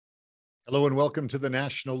Hello and welcome to the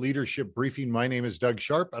National Leadership Briefing. My name is Doug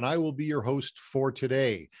Sharp and I will be your host for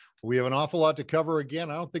today. We have an awful lot to cover.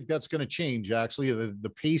 Again, I don't think that's going to change, actually.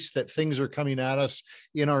 The pace that things are coming at us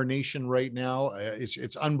in our nation right now,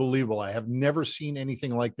 it's unbelievable. I have never seen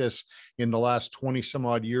anything like this in the last 20 some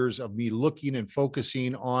odd years of me looking and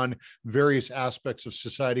focusing on various aspects of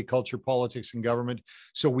society, culture, politics, and government.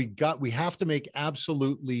 So we have to make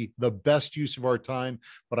absolutely the best use of our time,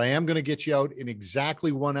 but I am going to get you out in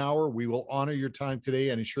exactly 1 hour. We will honor your time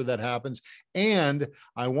today and ensure that happens. And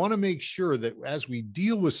I want to make sure that as we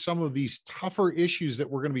deal with some of these tougher issues that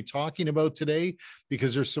we're going to be talking about today,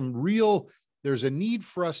 because there's a need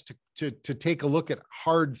for us to take a look at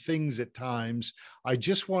hard things at times. I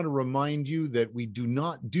just want to remind you that we do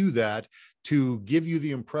not do that to give you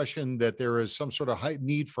the impression that there is some sort of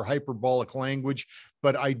need for hyperbolic language.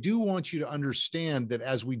 But I do want you to understand that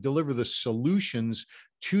as we deliver the solutions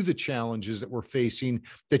to the challenges that we're facing,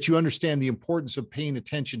 that you understand the importance of paying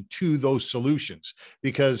attention to those solutions,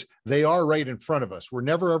 because they are right in front of us. We're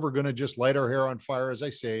never, ever going to just light our hair on fire, as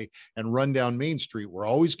I say, and run down Main Street. We're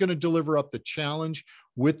always going to deliver up the challenge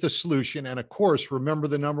with the solution. And of course, remember,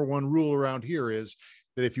 the number one rule around here is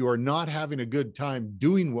that if you are not having a good time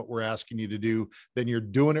doing what we're asking you to do, then you're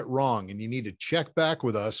doing it wrong. And you need to check back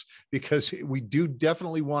with us, because we do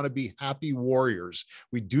definitely want to be happy warriors.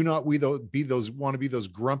 We do not want to be those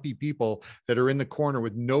grumpy people that are in the corner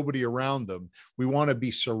with nobody around them. We want to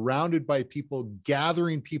be surrounded by people,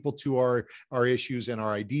 gathering people to our issues and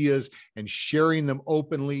our ideas and sharing them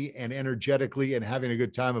openly and energetically and having a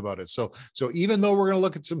good time about it. So even though we're going to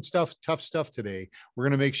look at some tough stuff today, we're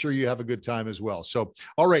going to make sure you have a good time as well. So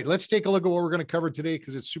all right, let's take a look at what we're going to cover today,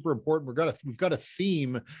 because it's super important. We've got a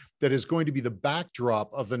theme that is going to be the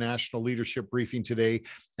backdrop of the National Leadership Briefing today,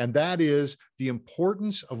 and that is the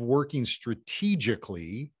importance of working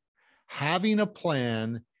strategically, having a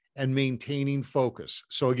plan, and maintaining focus.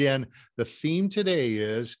 So again, the theme today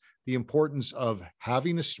is the importance of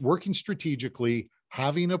working strategically,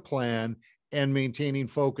 having a plan, and maintaining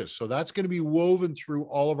focus. So that's going to be woven through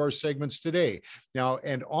all of our segments today. Now,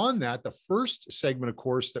 and on that, the first segment, of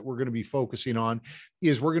course, that we're going to be focusing on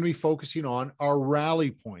is we're going to be focusing on our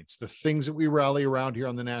rally points, the things that we rally around here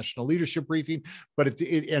on the National Leadership Briefing. But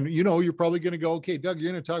and you know, you're probably going to go, okay, Doug,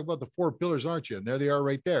 you're going to talk about the 4 pillars, aren't you? And there they are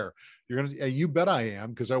right there. You bet I am,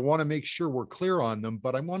 because I want to make sure we're clear on them,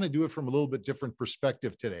 but I want to do it from a little bit different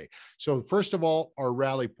perspective today. So first of all, our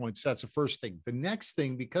rally points, that's the first thing. The next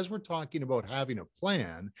thing, because we're talking about having a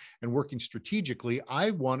plan and working strategically, I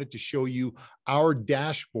wanted to show you our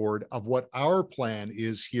dashboard of what our plan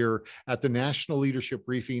is here at the National Leadership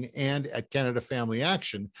Briefing and at Canada Family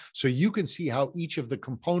Action, so you can see how each of the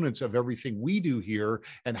components of everything we do here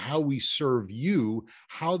and how we serve you,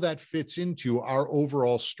 how that fits into our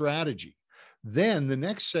overall strategy. Then the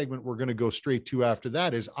next segment we're going to go straight to after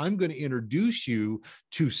that is I'm going to introduce you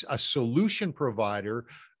to a solution provider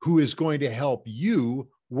who is going to help you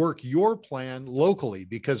work your plan locally.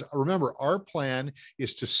 Because remember, our plan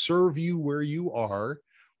is to serve you where you are,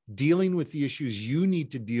 dealing with the issues you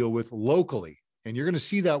need to deal with locally. And you're going to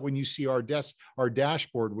see that when you see our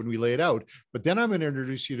dashboard when we lay it out. But then I'm going to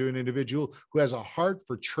introduce you to an individual who has a heart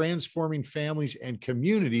for transforming families and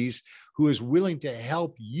communities, who is willing to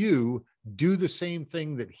help you do the same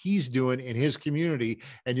thing that he's doing in his community.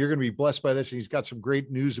 And you're going to be blessed by this. And he's got some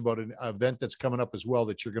great news about an event that's coming up as well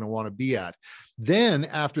that you're going to want to be at. Then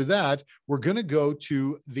after that, we're going to go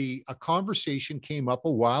to a conversation came up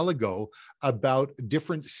a while ago about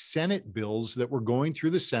different Senate bills that were going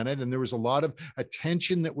through the Senate. And there was a lot of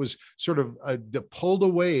attention that was sort of pulled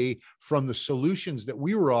away from the solutions that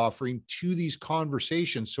we were offering to these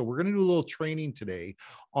conversations. So we're going to do a little training today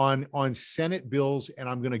on Senate bills, and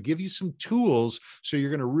I'm going to give you some tools so you're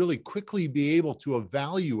going to really quickly be able to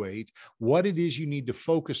evaluate what it is you need to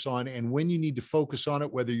focus on and when you need to focus on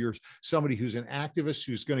it, whether you're somebody who's an activist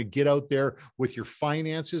who's going to get out there with your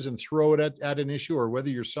finances and throw it at an issue, or whether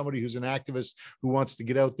you're somebody who's an activist who wants to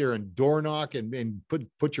get out there and door knock and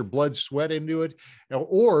put your blood sweat into it,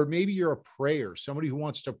 or maybe you're a prayer, somebody who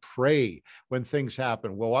wants to pray when things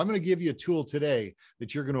happen. Well, I'm going to give you a tool today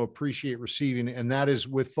that you're going to appreciate receiving, and that is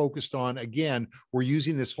focused on, again, we're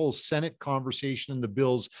using this whole Senate conversation and the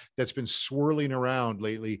bills that's been swirling around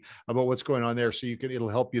lately about what's going on there. So it'll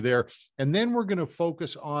help you there. And then we're going to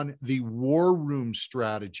focus on the war room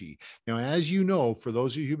strategy. Now, as you know, for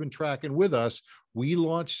those of you who've been tracking with us, we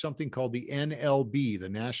launched something called the NLB, the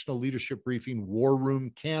National Leadership Briefing War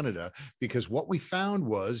Room Canada, because what we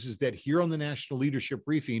found is that here on the National Leadership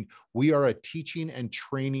Briefing, we are a teaching and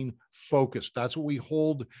training focus. That's what we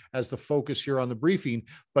hold as the focus here on the briefing.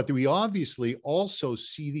 But we obviously also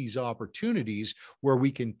see these opportunities where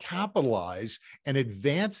we can capitalize and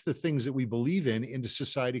advance the things that we believe in into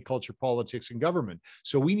society, culture, politics, and government.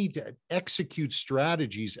 So we need to execute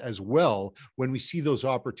strategies as well when we see those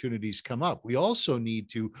opportunities come up. We also need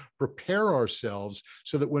to prepare ourselves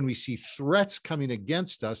so that when we see threats coming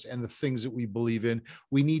against us and the things that we believe in,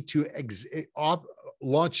 we need to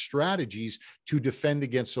launch strategies to defend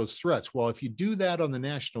against those threats. Well, if you do that on the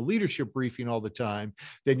National Leadership Briefing all the time,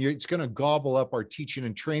 then it's going to gobble up our teaching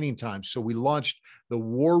and training time. So we launched the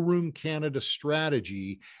War Room Canada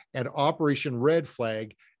strategy and Operation Red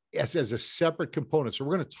Flag as a separate component. So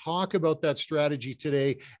we're going to talk about that strategy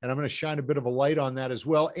today, and I'm going to shine a bit of a light on that as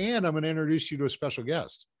well. And I'm going to introduce you to a special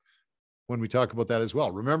guest when we talk about that as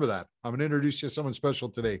well. Remember that. I'm going to introduce you to someone special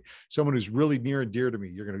today, someone who's really near and dear to me.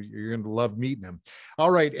 You're going to love meeting him.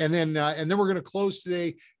 All right. And then we're going to close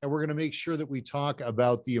today, and we're going to make sure that we talk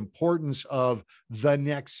about the importance of the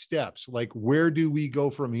next steps. Like, where do we go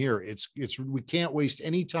from here? We can't waste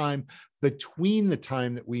any time between the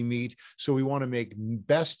time that we meet. So we want to make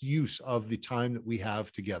best use of the time that we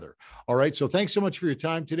have together. All right. So thanks so much for your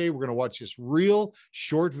time today. We're going to watch this real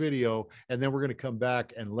short video, and then we're going to come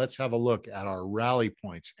back and let's have a look at our rally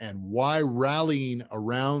points and why rallying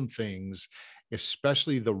around things,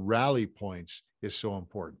 especially the rally points, is so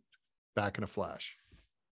important. Back in a flash.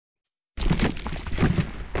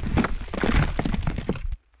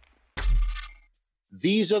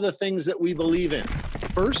 These are the things that we believe in.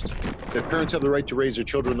 First, that parents have the right to raise their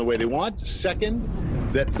children the way they want. Second,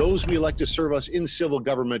 that those we elect to serve us in civil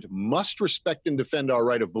government must respect and defend our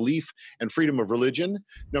right of belief and freedom of religion.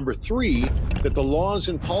 Number three, that the laws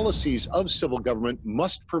and policies of civil government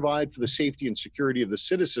must provide for the safety and security of the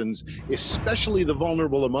citizens, especially the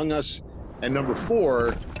vulnerable among us. And number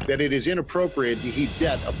four, that it is inappropriate to heap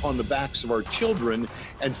debt upon the backs of our children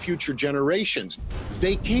and future generations.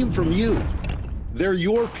 They came from you. They're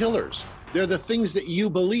your pillars. They're the things that you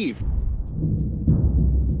believe.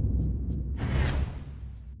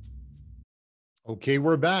 Okay,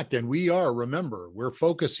 we're back, and remember, we're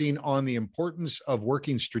focusing on the importance of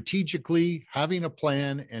working strategically, having a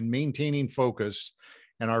plan, and maintaining focus.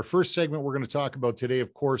 And our first segment we're going to talk about today,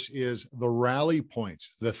 of course, is the rally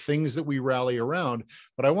points, the things that we rally around.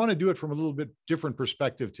 But I want to do it from a little bit different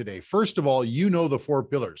perspective today. First of all, you know the four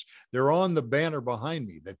pillars. They're on the banner behind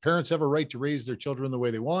me, that parents have a right to raise their children the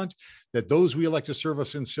way they want, that those we elect to serve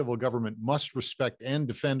us in civil government must respect and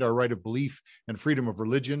defend our right of belief and freedom of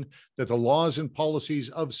religion, that the laws and policies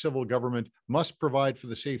of civil government must provide for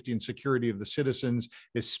the safety and security of the citizens,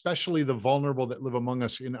 especially the vulnerable that live among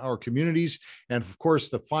us in our communities. And of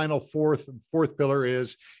course, the final fourth pillar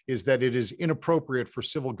is that it is inappropriate for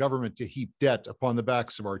civil government to heap debt upon the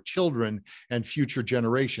backs of our children and future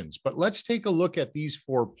generations. But let's take a look at these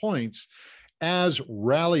 4 points as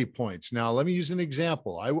rally points. Now, let me use an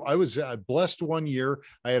example. I was blessed one year.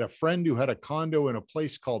 I had a friend who had a condo in a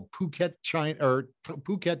place called Phuket,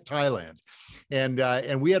 Thailand.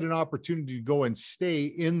 And we had an opportunity to go and stay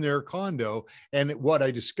in their condo. And what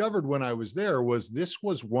I discovered when I was there was this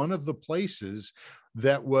was one of the places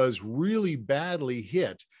that was really badly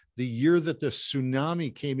hit the year that the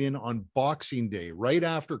tsunami came in on Boxing Day, right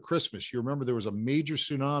after Christmas. You remember there was a major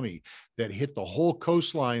tsunami that hit the whole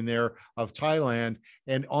coastline there of Thailand.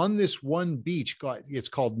 And on this one beach, it's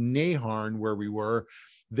called Nai Harn, where we were,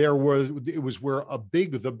 it was where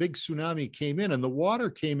the big tsunami came in, and the water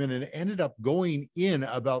came in and ended up going in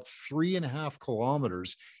about 3.5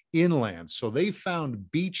 kilometers inland. So they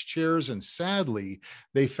found beach chairs, and sadly,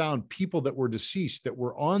 they found people that were deceased that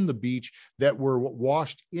were on the beach that were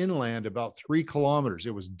washed inland about 3 kilometers.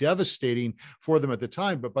 It was devastating for them at the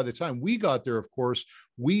time. But by the time we got there, of course,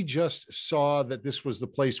 we just saw that this was the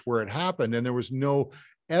place where it happened, and there was no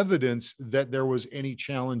evidence that there was any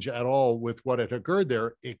challenge at all with what had occurred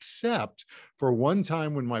there, except for one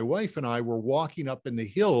time when my wife and I were walking up in the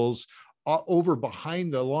hills over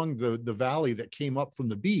along the valley that came up from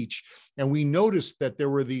the beach. And we noticed that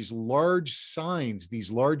there were these large signs,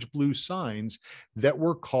 these large blue signs that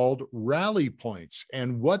were called rally points.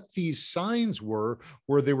 And what these signs were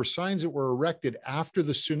they were signs that were erected after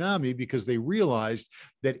the tsunami, because they realized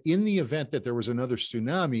that in the event that there was another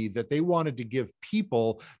tsunami, that they wanted to give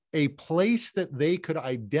people a place that they could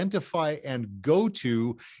identify and go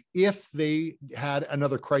to if they had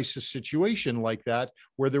another crisis situation like that,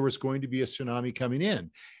 where there was going to be a tsunami coming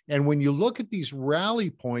in. And when you look at these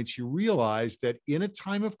rally points, you realize that in a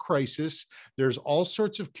time of crisis, there's all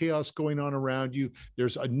sorts of chaos going on around you.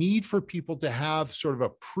 There's a need for people to have sort of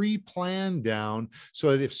a pre-plan down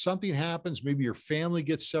so that if something happens, maybe your family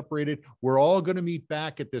gets separated, we're all going to meet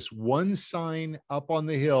back at this one sign up on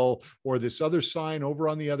the hill or this other sign over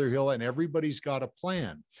on the other hill, and everybody's got a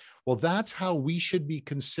plan. Well, that's how we should be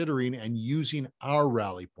considering and using our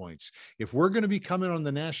rally points. If we're going to be coming on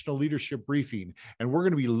the National Leadership Briefing and we're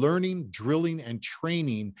going to be learning, drilling, and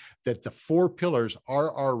training that the 4 pillars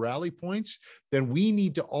are our rally points, then we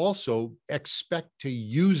need to also expect to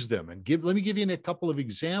use them. And let me give you a couple of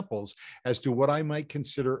examples as to what I might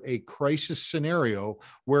consider a crisis scenario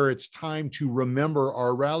where it's time to remember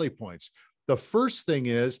our rally points. The first thing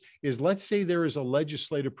is let's say there is a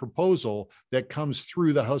legislative proposal that comes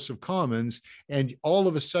through the House of Commons, and all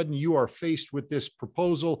of a sudden you are faced with this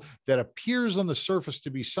proposal that appears on the surface to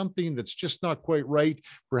be something that's just not quite right.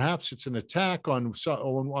 Perhaps it's an attack on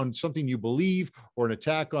something you believe, or an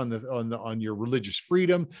attack on your religious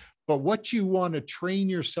freedom. But what you want to train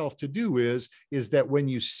yourself to do is that when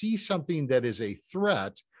you see something that is a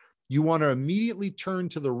threat, you want to immediately turn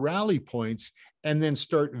to the rally points and then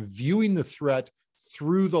start viewing the threat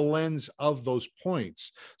through the lens of those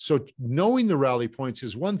points. So knowing the rally points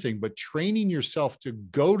is one thing, but training yourself to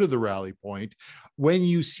go to the rally point when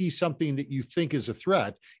you see something that you think is a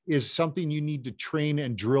threat is something you need to train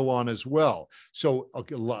and drill on as well. So a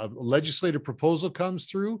legislative proposal comes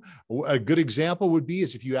through. A good example would be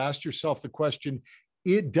is if you asked yourself the question,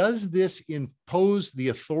 does this impose the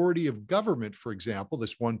authority of government, for example,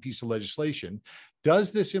 this one piece of legislation,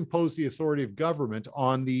 does this impose the authority of government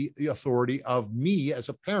on the authority of me as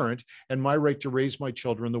a parent and my right to raise my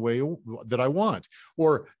children the way that I want?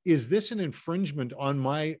 Or is this an infringement on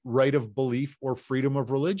my right of belief or freedom of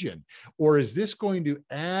religion? Or is this going to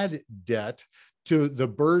add debt to the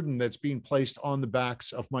burden that's being placed on the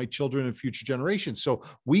backs of my children and future generations? So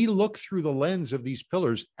we look through the lens of these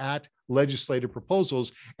pillars at legislative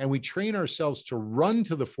proposals, and we train ourselves to run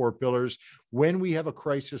to the 4 pillars when we have a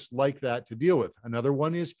crisis like that to deal with. Another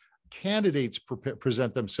one is candidates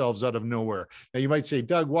present themselves out of nowhere. Now you might say,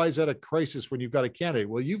 Doug, why is that a crisis when you've got a candidate?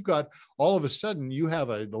 Well, you've got all of a sudden you have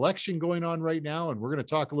an election going on right now, and we're going to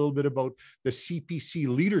talk a little bit about the CPC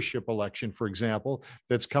leadership election, for example,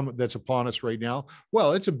 that's upon us right now.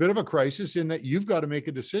 Well, it's a bit of a crisis in that you've got to make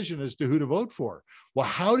a decision as to who to vote for. Well,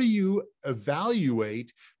 how do you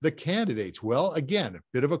evaluate the candidates? Well, again, a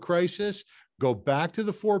bit of a crisis. Go back to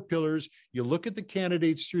the 4 pillars, you look at the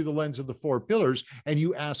candidates through the lens of the 4 pillars, and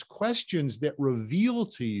you ask questions that reveal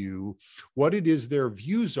to you what it is their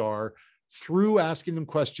views are through asking them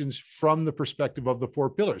questions from the perspective of the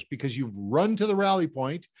 4 pillars, because you've run to the rally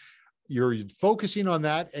point, you're focusing on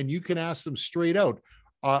that, and you can ask them straight out,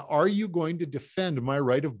 are you going to defend my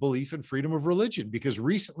right of belief and freedom of religion? Because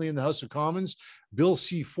recently in the House of Commons, Bill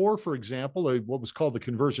C-4, for example, what was called the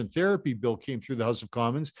conversion therapy bill came through the House of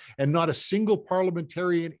Commons, and not a single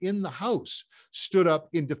parliamentarian in the House stood up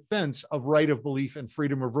in defense of right of belief and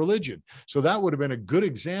freedom of religion. So that would have been a good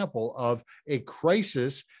example of a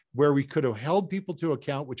crisis where we could have held people to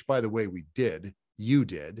account, which, by the way, we did. You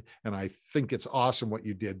did. And I think it's awesome what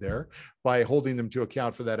you did there by holding them to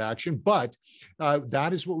account for that action. But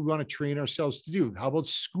that is what we want to train ourselves to do. How about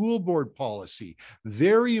school board policy?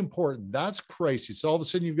 Very important. That's crisis. All of a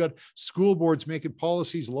sudden, you've got school boards making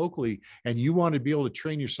policies locally, and you want to be able to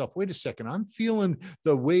train yourself. Wait a second. I'm feeling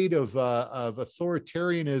the weight of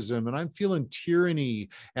authoritarianism, and I'm feeling tyranny.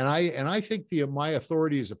 And I think my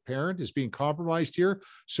authority as a parent is being compromised here.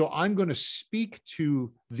 So I'm going to speak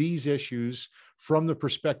to these issues from the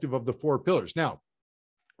perspective of the 4 pillars. Now,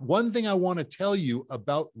 one thing I want to tell you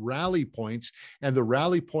about rally points and the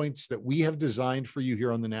rally points that we have designed for you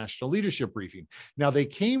here on the National Leadership Briefing. Now, they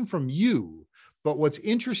came from you, but what's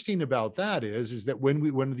interesting about that is that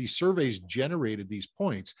when these surveys generated these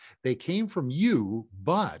points, they came from you,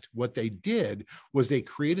 but what they did was they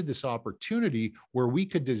created this opportunity where we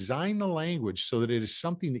could design the language so that it is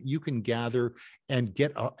something that you can gather and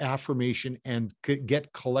get affirmation and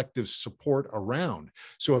get collective support around.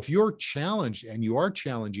 So if you're challenged and you are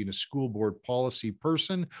challenging a school board policy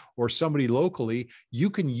person or somebody locally, you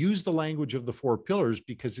can use the language of the 4 pillars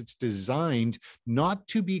because it's designed not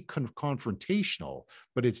to be confrontational,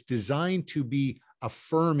 but it's designed to be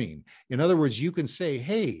affirming. In other words, you can say,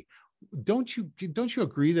 hey, don't you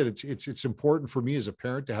agree that it's important for me as a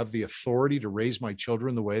parent to have the authority to raise my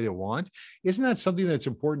children the way they want? Isn't that something that's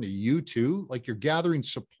important to you too? Like, you're gathering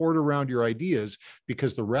support around your ideas,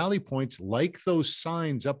 because the rally points, like those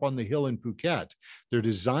signs up on the hill in Phuket, they're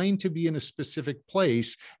designed to be in a specific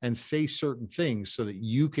place and say certain things so that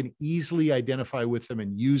you can easily identify with them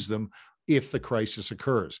and use them if the crisis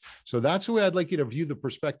occurs. So that's the way I'd like you to view the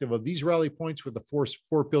perspective of these rally points with the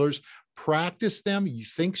four pillars. Practice them, you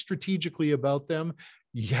think strategically about them,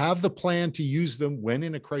 you have the plan to use them when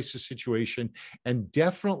in a crisis situation, and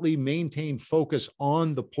definitely maintain focus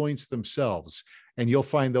on the points themselves. And you'll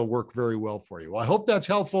find they'll work very well for you. Well, I hope that's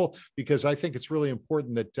helpful, because I think it's really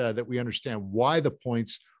important that we understand why the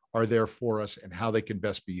points are there for us and how they can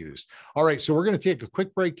best be used. All right, so we're going to take a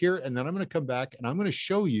quick break here, and then I'm going to come back and I'm going to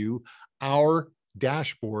show you our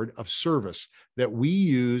dashboard of service that we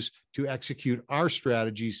use to execute our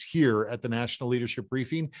strategies here at the National Leadership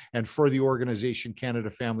Briefing and for the organization Canada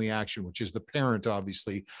Family Action, which is the parent,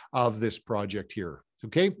 obviously, of this project here.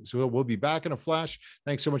 Okay, so we'll be back in a flash.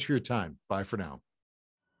 Thanks so much for your time. Bye for now.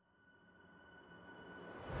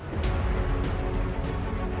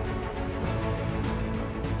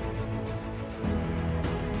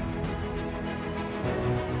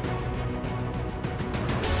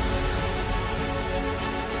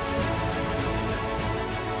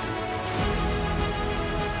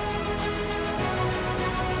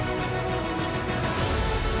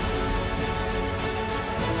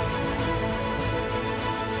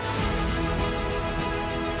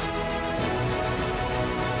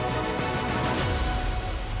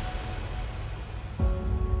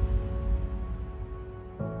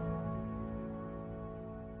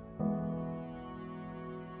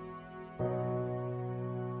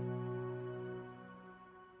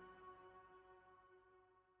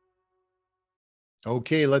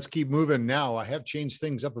 Okay, let's keep moving now. I have changed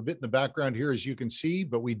things up a bit in the background here, as you can see,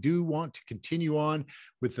 but we do want to continue on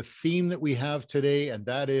with the theme that we have today, and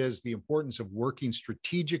that is the importance of working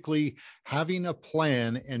strategically, having a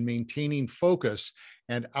plan, and maintaining focus.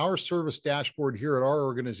 And our service dashboard here at our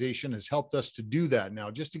organization has helped us to do that.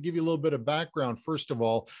 Now, just to give you a little bit of background, first of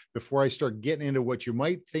all, before I start getting into what you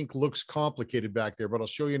might think looks complicated back there, but I'll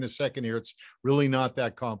show you in a second here, it's really not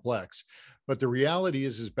that complex. But the reality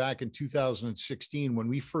is back in 2016, when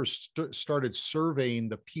we first started surveying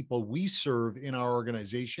the people we serve in our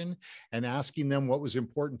organization and asking them what was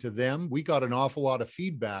important to them, we got an awful lot of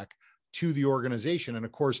feedback to the organization. And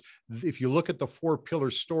of course, if you look at the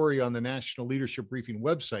 4-pillar story on the National Leadership Briefing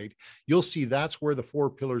website, you'll see that's where the 4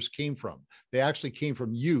 pillars came from. They actually came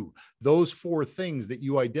from you. Those 4 things that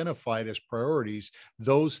you identified as priorities,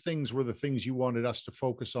 those things were the things you wanted us to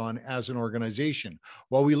focus on as an organization.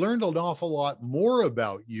 Well, we learned an awful lot more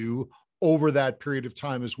about you over that period of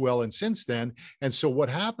time as well, and since then. And so what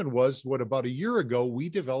happened was, about a year ago, we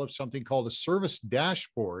developed something called a service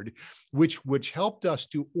dashboard, which helped us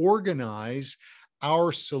to organize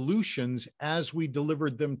our solutions as we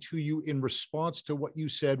delivered them to you in response to what you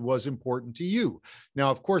said was important to you.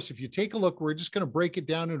 Now, of course, if you take a look, we're just going to break it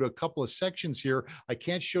down into a couple of sections here. I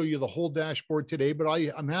can't show you the whole dashboard today, but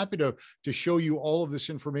I'm happy to show you all of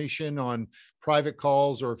this information on private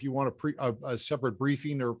calls, or if you want a separate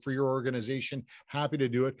briefing or for your organization, happy to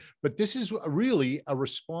do it. But this is really a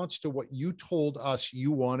response to what you told us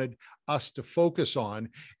you wanted us to focus on.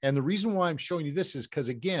 And the reason why I'm showing you this is because,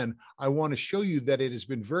 again, I want to show you that it has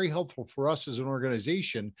been very helpful for us as an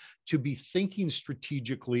organization to be thinking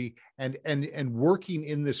strategically and working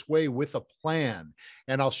in this way with a plan.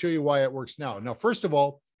 And I'll show you why it works now. Now, first of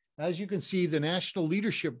all, as you can see, the National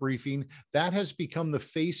Leadership Briefing, that has become the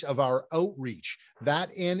face of our outreach.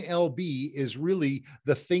 That NLB is really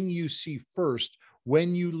the thing you see first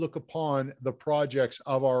when you look upon the projects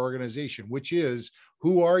of our organization, which is,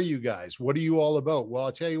 who are you guys? What are you all about? Well,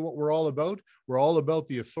 I'll tell you what we're all about. We're all about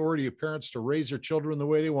the authority of parents to raise their children the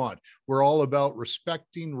way they want. We're all about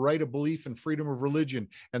respecting right of belief and freedom of religion,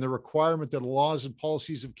 and the requirement that the laws and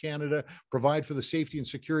policies of Canada provide for the safety and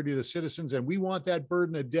security of the citizens. And we want that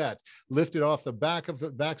burden of debt lifted off the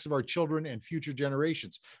backs of our children and future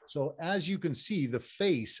generations. So as you can see, the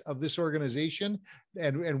face of this organization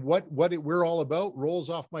and what we're all about rolls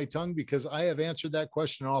off my tongue, because I have answered that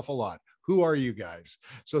question an awful lot. Who are you guys?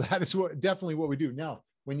 So that is definitely what we do. Now,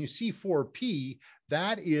 when you see 4P,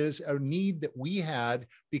 that is a need that we had,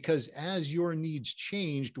 because as your needs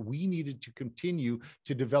changed, we needed to continue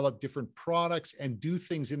to develop different products and do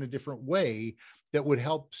things in a different way that would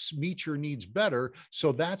help meet your needs better.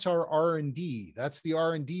 So that's our R&D. That's the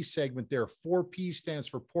R&D segment there. 4P stands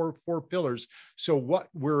for four pillars. So what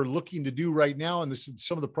we're looking to do right now, and this is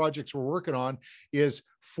some of the projects we're working on, is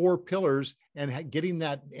 4 pillars and getting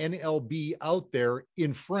that NLB out there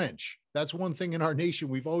in French. That's one thing in our nation.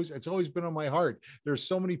 It's always been on my heart. There's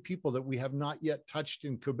so many people that we have not yet touched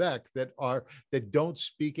in Quebec that don't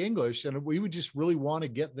speak English. And we would just really want to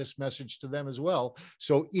get this message to them as well.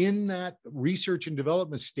 So in that research and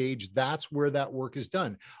development stage, that's where that work is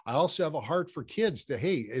done. I also have a heart for kids to,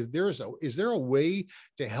 hey, is there a way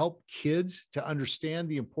to help kids to understand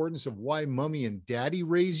the importance of why mommy and daddy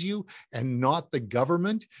raise you and not the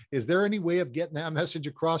government? Is there any way of getting that message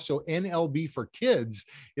across? So NLB for kids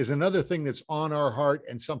is another thing that's on our heart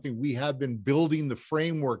and something we have been building the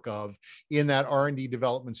framework of in that R&D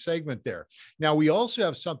development segment there. Now, we also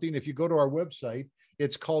have something, if you go to our website,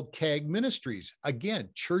 it's called CAG Ministries. Again,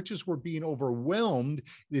 churches were being overwhelmed,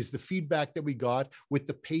 is the feedback that we got with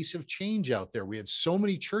the pace of change out there. We had so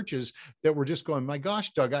many churches that were just going, my gosh,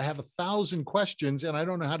 Doug, I have 1,000 questions and I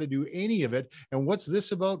don't know how to do any of it. And what's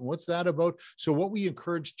this about? And what's that about? So what we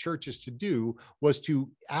encouraged churches to do was to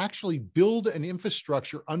actually build an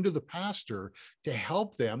infrastructure under the pastor to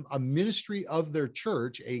help them, a ministry of their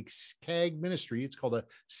church, a CAG ministry, it's called a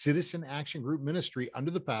Citizen Action Group Ministry under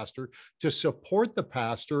the pastor, to support the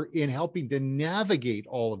pastor in helping to navigate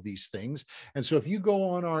all of these things. And so if you go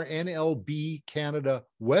on our NLB Canada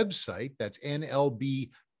website, that's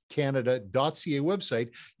NLB Canada.ca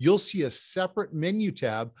website, you'll see a separate menu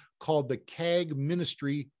tab called the CAG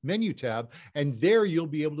Ministry menu tab. And there you'll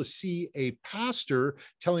be able to see a pastor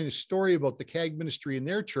telling a story about the CAG ministry in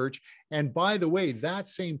their church. And by the way, that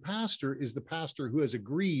same pastor is the pastor who has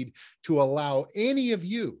agreed to allow any of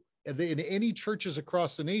you in any churches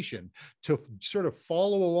across the nation to sort of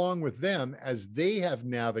follow along with them as they have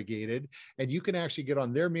navigated. And you can actually get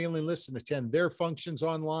on their mailing list and attend their functions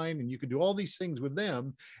online. And you can do all these things with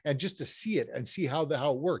them and just to see it and see how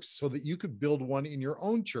it works so that you could build one in your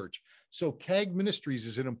own church. So CAG Ministries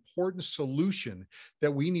is an important solution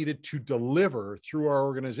that we needed to deliver through our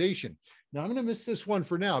organization. Now, I'm going to miss this one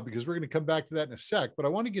for now because we're going to come back to that in a sec, but I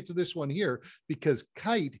want to get to this one here because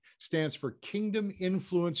KITE stands for Kingdom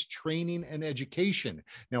Influence Training and Education.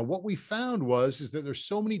 Now, what we found is that there's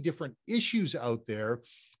so many different issues out there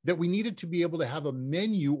that we needed to be able to have a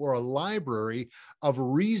menu or a library of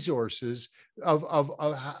resources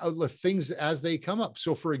of things as they come up.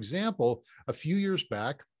 So, for example, a few years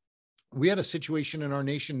back, we had a situation in our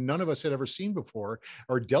nation none of us had ever seen before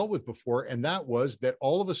or dealt with before, and that was that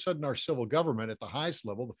all of a sudden our civil government at the highest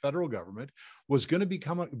level, the federal government, was going to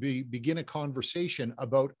begin a conversation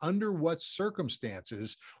about under what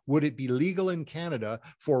circumstances would it be legal in Canada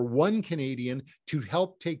for one Canadian to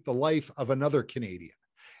help take the life of another Canadian.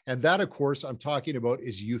 And that, of course, I'm talking about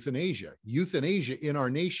is euthanasia. Euthanasia in our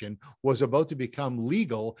nation was about to become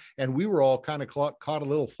legal, and we were all kind of caught a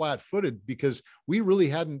little flat-footed because we really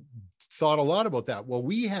hadn't thought a lot about that. Well,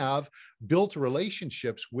 we have built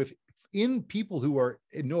relationships with people who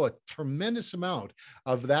know a tremendous amount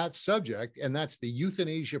of that subject, and that's the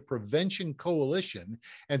Euthanasia Prevention Coalition.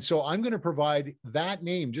 And so I'm going to provide that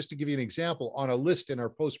name, just to give you an example, on a list in our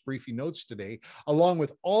post-briefing notes today, along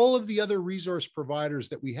with all of the other resource providers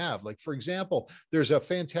that we have. Like, for example, there's a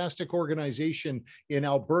fantastic organization in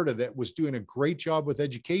Alberta that was doing a great job with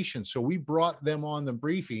education. So we brought them on the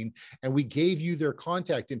briefing and we gave you their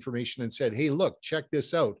contact information and said, hey, look, check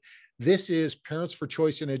this out. This is Parents for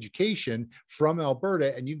Choice in Education from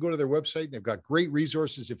Alberta, and you can go to their website and they've got great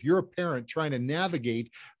resources. If you're a parent trying to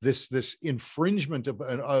navigate this infringement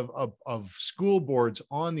of school boards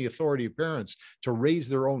on the authority of parents to raise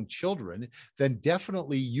their own children, then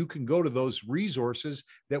definitely you can go to those resources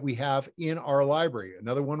that we have in our library.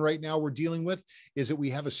 Another one right now we're dealing with is that we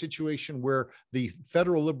have a situation where the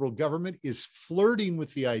federal Liberal government is flirting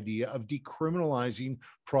with the idea of decriminalizing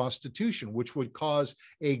prostitution, which would cause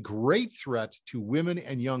a great threat to women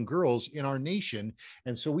and young girls in our nation.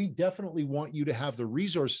 And so we definitely want you to have the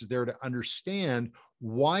resources there to understand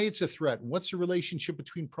why it's a threat, what's the relationship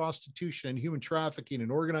between prostitution and human trafficking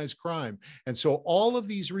and organized crime. And so all of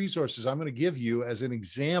these resources I'm going to give you as an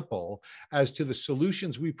example as to the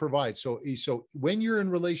solutions we provide. So when you're in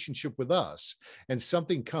relationship with us and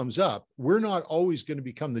something comes up, we're not always going to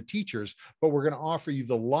become the teachers, but we're going to offer you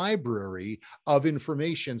the library of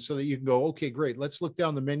information so that you can go, okay, great, let's look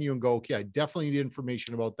down the menu you and go, okay, I definitely need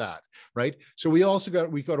information about that, right? So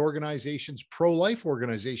we've got organizations, pro-life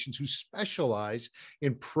organizations who specialize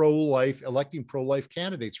in pro-life, electing pro-life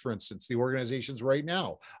candidates, for instance, the organizations right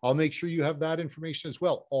now. I'll make sure you have that information as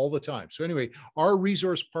well all the time. So anyway, our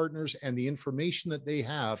resource partners and the information that they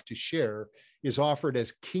have to share is offered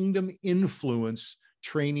as Kingdom Influence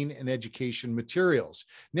training and education materials.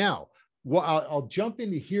 Now, well, I'll jump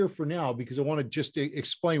into here for now because I want to just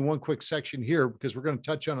explain one quick section here because we're going to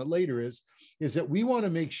touch on it later is that we want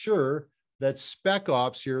to make sure that spec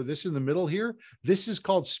ops here, this in the middle here, this is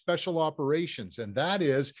called special operations. And that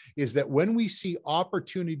is that when we see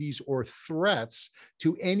opportunities or threats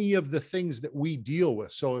to any of the things that we deal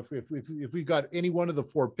with. So if we've got any one of the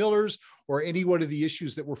 4 pillars or any one of the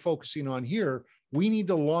issues that we're focusing on here, we need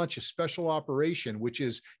to launch a special operation, which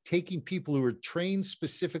is taking people who are trained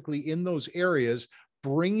specifically in those areas,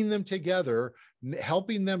 bringing them together,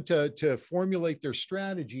 helping them to formulate their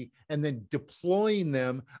strategy, and then deploying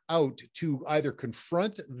them out to either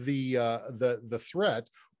confront the threat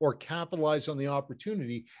or capitalize on the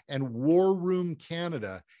opportunity. And War Room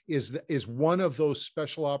Canada is one of those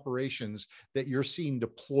special operations that you're seeing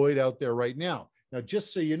deployed out there right now. Now,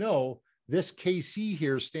 just so you know, this KC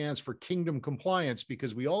here stands for Kingdom Compliance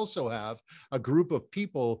because we also have a group of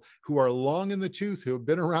people who are long in the tooth, who have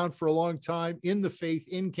been around for a long time in the faith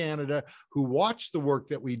in Canada, who watch the work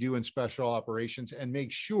that we do in special operations and make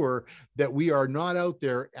sure that we are not out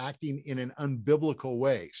there acting in an unbiblical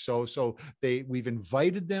way. So we've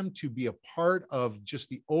invited them to be a part of just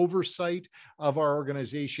the oversight of our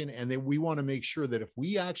organization. And then we want to make sure that if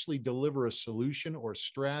we actually deliver a solution or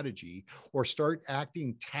strategy or start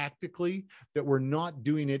acting tactically, that we're not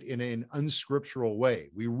doing it in an unscriptural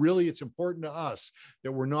way. It's important to us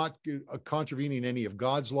that we're not contravening any of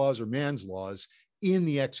God's laws or man's laws in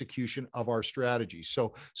the execution of our strategy.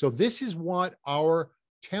 So this is what our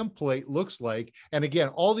template looks like. And again,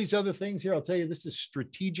 all these other things here, I'll tell you, this is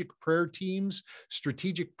strategic prayer teams.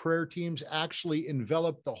 Strategic prayer teams actually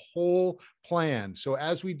envelop the whole plan. So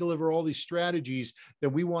as we deliver all these strategies,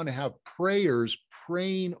 then we want to have prayers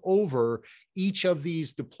praying over each of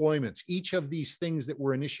these deployments, each of these things that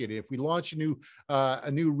we're initiating. If we launch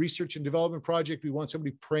a new research and development project, we want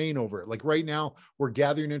somebody praying over it. Like right now, we're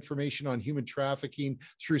gathering information on human trafficking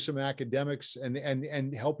through some academics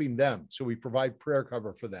and helping them. So we provide prayer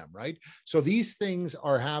cover for them, right? So these things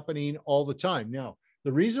are happening all the time. Now,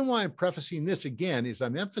 the reason why I'm prefacing this again is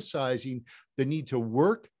I'm emphasizing the need to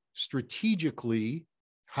work strategically,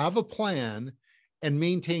 have a plan, and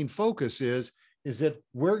maintain focus is that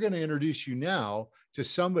we're going to introduce you now to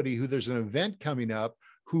somebody who there's an event coming up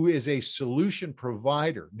who is a solution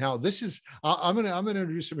provider. Now, this is, I'm going to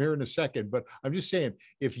introduce him here in a second, but I'm just saying,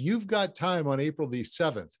 if you've got time on April the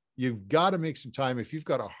 7th, you've got to make some time. If you've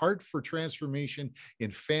got a heart for transformation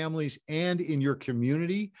in families and in your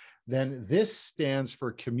community, then this stands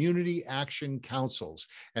for Community Action Councils.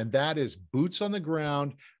 And that is boots on the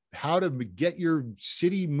ground, how to get your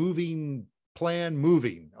city plan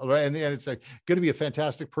moving. And it's going to be a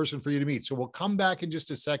fantastic person for you to meet. So we'll come back in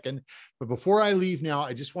just a second. But before I leave now,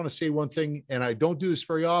 I just want to say one thing, and I don't do this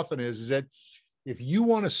very often, is that if you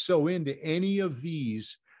want to sew into any of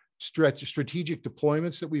these strategic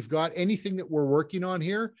deployments that we've got, anything that we're working on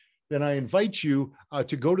here, then I invite you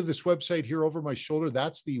to go to this website here over my shoulder.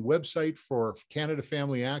 That's the website for Canada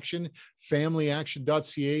Family Action,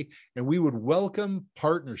 familyaction.ca. And we would welcome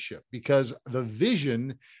partnership because the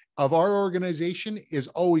vision of our organization is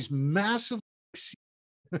always massively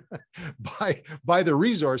by the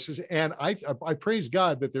resources. And I praise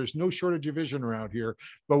God that there's no shortage of vision around here,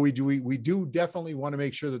 but we do definitely want to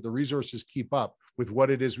make sure that the resources keep up with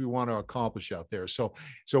what it is we want to accomplish out there. So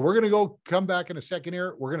we're going to come back in a second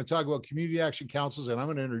here. We're going to talk about community action councils, and I'm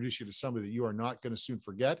going to introduce you to somebody that you are not going to soon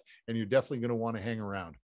forget, and you're definitely going to want to hang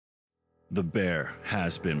around. The bear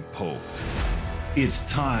has been poked. It's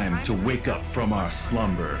time to wake up from our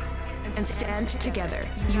slumber and stand together,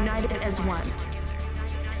 united as one.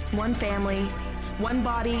 One family, one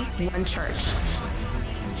body, one church.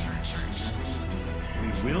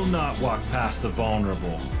 We will not walk past the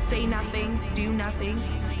vulnerable. Say nothing, do nothing,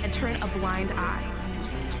 and turn a blind eye.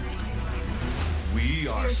 We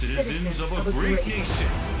are citizens of a great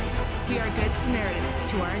nation. We are good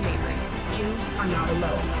Samaritans to our neighbors. You are not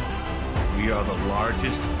alone. We are the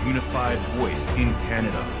largest unified voice in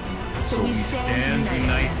Canada. So we stand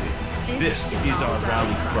united. This is our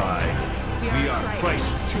rally cry. We are Christ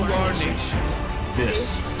to our nation.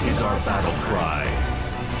 This is our battle cry.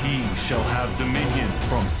 He shall have dominion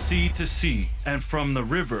from sea to sea and from the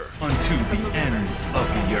river unto the ends of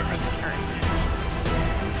the earth.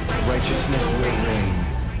 Righteousness will reign.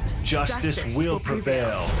 justice will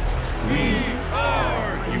prevail. We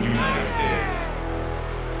are united.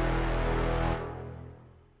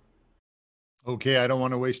 Okay, I don't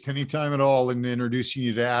want to waste any time at all in introducing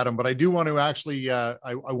you to Adam, but I do want to actually, I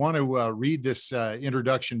want to read this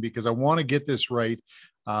introduction because I want to get this right.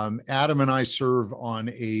 Adam and I serve on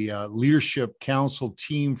a leadership council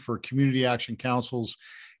team for community action councils.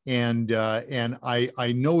 And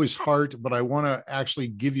I know his heart, but I want to actually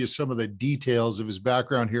give you some of the details of his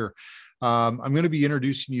background here. I'm going to be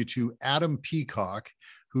introducing you to Adam Peacock,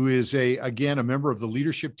 who is again, a member of the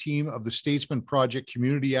leadership team of the Statesman Project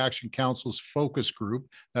Community Action Council's focus group.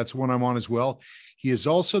 That's one I'm on as well. He is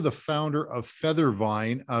also the founder of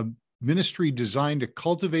Feathervine, a ministry designed to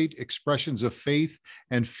cultivate expressions of faith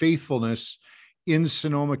and faithfulness in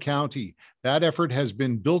Sonoma County. That effort has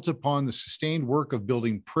been built upon the sustained work of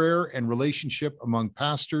building prayer and relationship among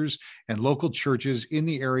pastors and local churches in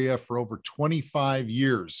the area for over 25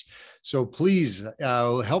 years. So please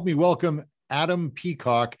help me welcome Adam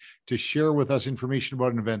Peacock to share with us information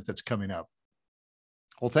about an event that's coming up.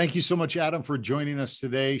 Well, thank you so much, Adam, for joining us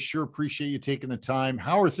today. Sure appreciate you taking the time.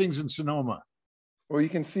 How are things in Sonoma? Well, you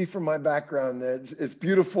can see from my background that it's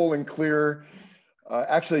beautiful and clear.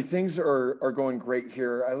 Actually, things are going great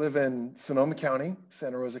here. I live in Sonoma County,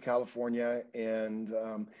 Santa Rosa, California, and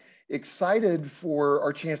excited for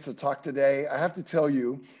our chance to talk today. I have to tell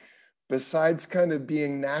you, besides kind of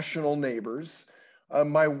being national neighbors,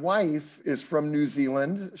 my wife is from New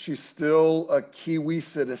Zealand. She's still a Kiwi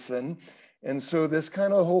citizen. And so this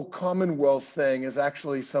kind of whole Commonwealth thing is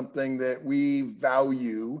actually something that we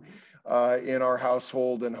value in our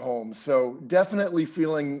household and home. So definitely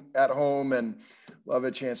feeling at home and love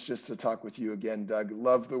a chance just to talk with you again, Doug.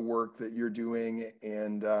 Love the work that you're doing.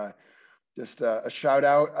 And just a shout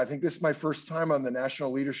out. I think this is my first time on the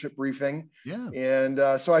National Leadership Briefing. Yeah.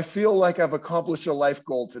 And so I feel like I've accomplished a life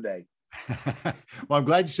goal today. Well, I'm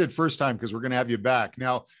glad you said first time because we're going to have you back.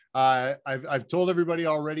 Now, I've told everybody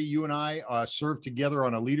already, you and I serve together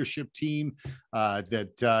on a leadership team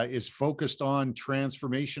that is focused on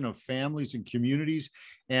transformation of families and communities.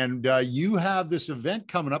 And you have this event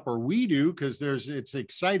coming up, or we do, because it's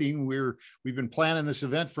exciting. We've been planning this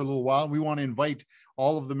event for a little while. We want to invite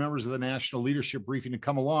all of the members of the National Leadership Briefing to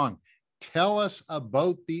come along. Tell us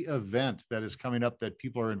about the event that is coming up that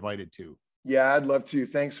people are invited to. Yeah, I'd love to.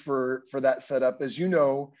 Thanks for that setup. As you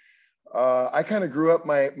know, I kind of grew up,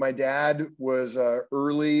 my dad was an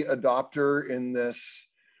early adopter in this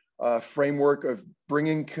framework of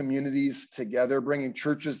bringing communities together, bringing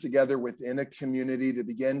churches together within a community to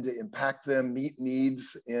begin to impact them, meet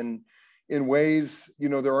needs in ways,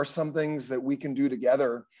 there are some things that we can do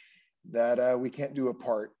together that we can't do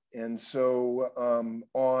apart. And so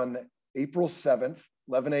on April 7th,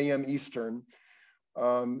 11 a.m. Eastern,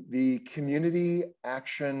 the Community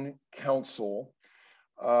Action Council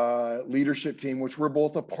leadership team, which we're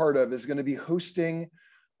both a part of, is going to be hosting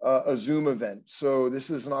a Zoom event. So this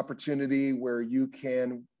is an opportunity where you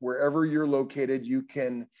can, wherever you're located, you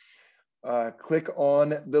can click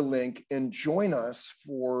on the link and join us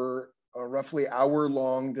for a roughly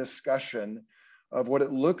hour-long discussion of what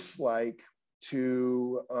it looks like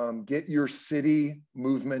to get your city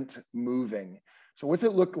movement moving. So what's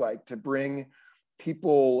it look like to bring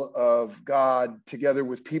people of God together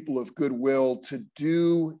with people of goodwill to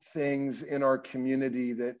do things in our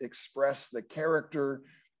community that express the character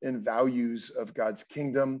and values of God's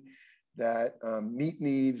kingdom, that meet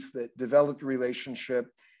needs, that develop relationship,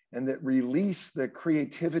 and that release the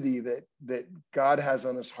creativity that God has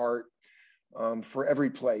on his heart for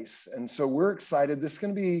every place. And so we're excited. This is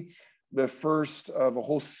going to be the first of a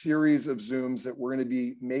whole series of Zooms that we're going to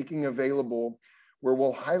be making available, where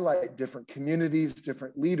we'll highlight different communities,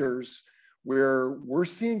 different leaders, where we're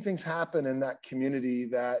seeing things happen in that community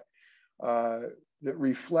that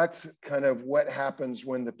reflect kind of what happens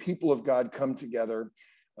when the people of God come together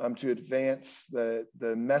to advance the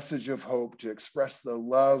message of hope, to express the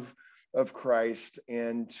love of Christ,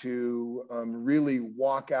 and to really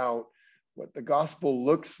walk out what the gospel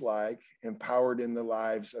looks like, empowered in the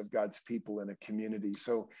lives of God's people in a community.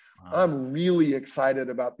 So wow. I'm really excited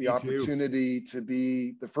about the opportunity to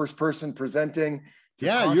be the first person presenting.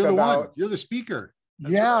 You're the one. You're the speaker.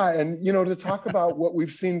 That's right. And to talk about what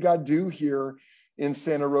we've seen God do here in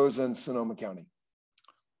Santa Rosa and Sonoma County.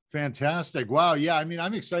 Fantastic. Wow. Yeah. I mean,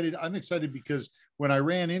 I'm excited. I'm excited because when I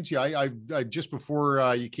ran into you, I just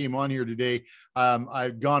before you came on here today,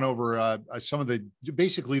 I've gone over some of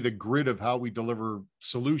basically the grid of how we deliver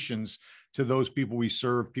solutions to those people we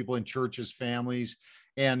serve, people in churches, families,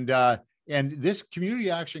 and this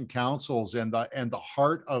community action councils and the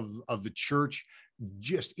heart of the church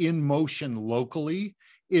just in motion locally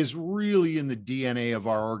is really in the DNA of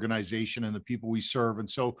our organization and the people we serve. And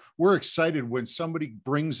so we're excited when somebody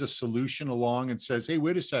brings a solution along and says, hey,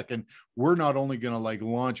 wait a second, we're not only going to like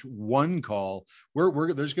launch one call,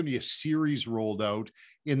 there's going to be a series rolled out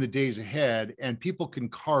in the days ahead, and people can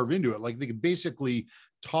carve into it. Like they can basically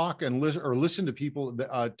talk and listen to people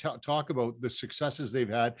talk about the successes they've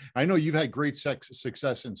had. I know you've had great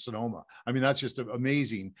success in Sonoma. I mean, that's just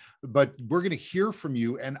amazing. But we're going to hear from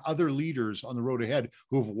you and other leaders on the road ahead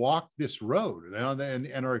who have walked this road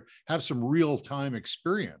and have some real-time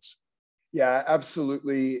experience. Yeah,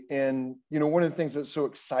 absolutely. And, one of the things that's so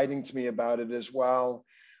exciting to me about it is while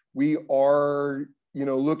we are,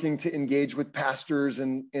 looking to engage with pastors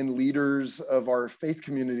and leaders of our faith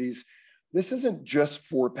communities, this isn't just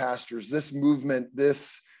for pastors. This movement,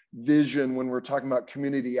 this vision, when we're talking about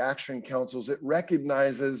community action councils, it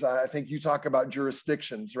recognizes, I think you talk about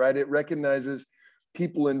jurisdictions, right? It recognizes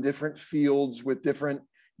people in different fields with different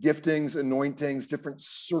giftings, anointings, different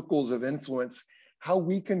circles of influence, how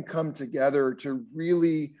we can come together to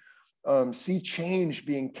really see change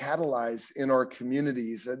being catalyzed in our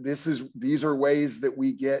communities. These are ways that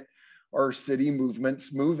we get our city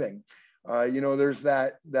movements moving. There's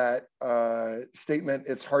that statement,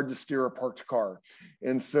 it's hard to steer a parked car.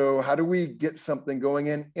 And so how do we get something going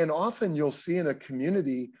in? And often you'll see in a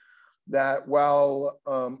community that while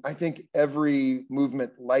I think every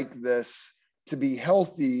movement like this, to be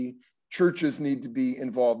healthy, churches need to be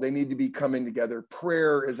involved. They need to be coming together.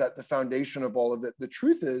 Prayer is at the foundation of all of it. The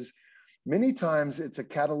truth is, many times it's a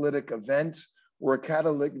catalytic event or a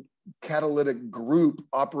catalytic group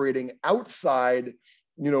operating outside,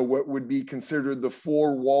 what would be considered the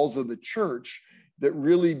four walls of the church that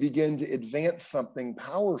really begin to advance something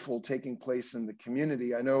powerful taking place in the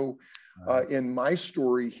community. I know in my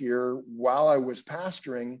story here, while I was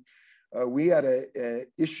pastoring, we had a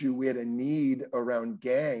issue, we had a need around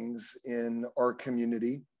gangs in our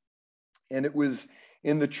community. And it was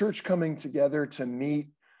in the church coming together to meet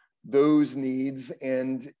those needs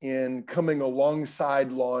and in coming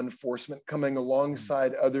alongside law enforcement, coming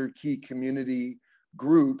alongside other key community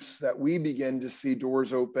groups, that we begin to see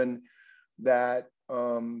doors open that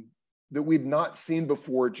we'd not seen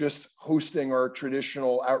before, just hosting our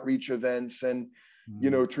traditional outreach events and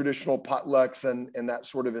traditional potlucks and that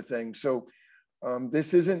sort of a thing. So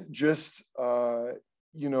this isn't just an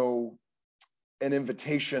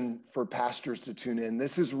invitation for pastors to tune in.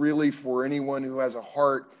 This is really for anyone who has a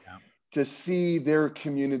heart to see their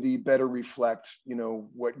community better reflect,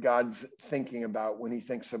 what God's thinking about when he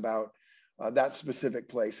thinks about that specific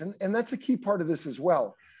place. And that's a key part of this as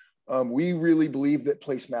well. We really believe that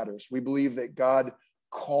place matters. We believe that God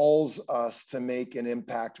calls us to make an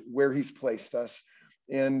impact where he's placed us.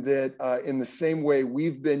 And that in the same way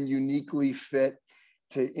we've been uniquely fit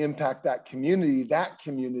to impact that community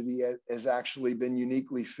has actually been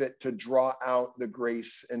uniquely fit to draw out the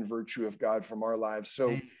grace and virtue of God from our lives.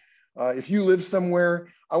 So if you live somewhere,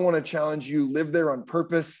 I want to challenge you, live there on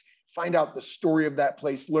purpose, find out the story of that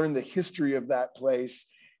place, learn the history of that place.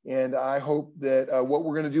 And I hope that what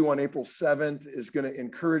we're going to do on April 7th is going to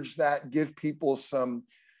encourage that, give people some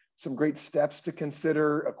great steps to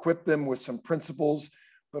consider, equip them with some principles,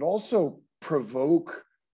 but also provoke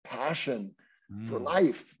passion for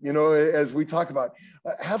life. As we talk about,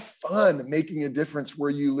 have fun making a difference where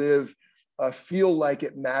you live, feel like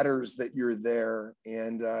it matters that you're there.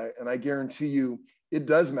 And I guarantee you, it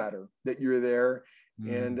does matter that you're there.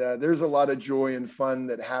 And there's a lot of joy and fun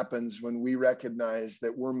that happens when we recognize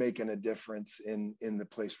that we're making a difference in the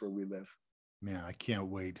place where we live. Man, I can't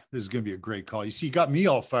wait. This is going to be a great call. You see, you got me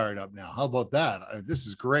all fired up now. How about that? This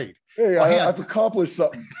is great. Hey, I've accomplished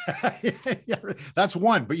something. Yeah, that's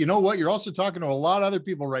one. But you know what? You're also talking to a lot of other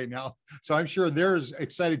people right now. So I'm sure they're as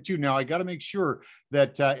excited too. Now, I got to make sure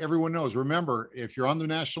that everyone knows. Remember, if you're on the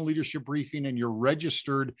National Leadership Briefing and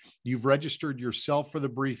you've registered yourself for the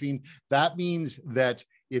briefing, that means that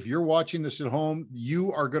if you're watching this at home,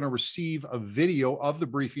 you are going to receive a video of the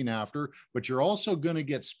briefing after, but you're also going to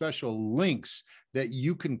get special links that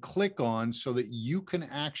you can click on so that you can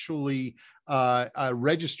actually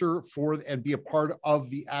register for and be a part of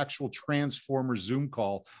the actual Transformer Zoom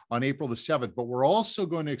call on April the 7th. But we're also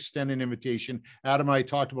going to extend an invitation. Adam and I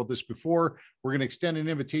talked about this before. We're going to extend an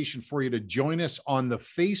invitation for you to join us on the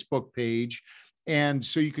Facebook page. And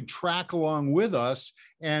so you could track along with us,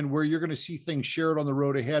 and where you're going to see things shared on the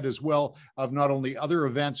road ahead as well, of not only other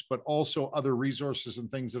events, but also other resources and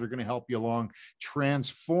things that are going to help you along.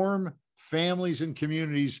 Transform families and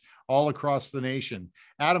communities all across the nation.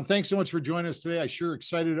 Adam, thanks so much for joining us today. I'm sure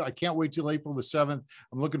excited. I can't wait till April the 7th.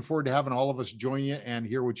 I'm looking forward to having all of us join you and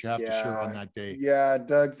hear what you have to share on that day. Yeah,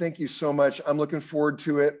 Doug, thank you so much. I'm looking forward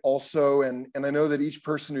to it also. And I know that each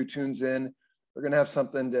person who tunes in, they're going to have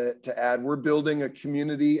something to add. We're building a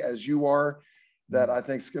community, as you are, that I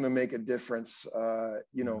think is going to make a difference.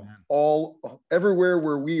 You know, everywhere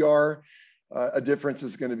where we are, a difference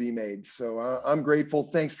is going to be made. So I'm grateful.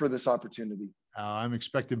 Thanks for this opportunity. I'm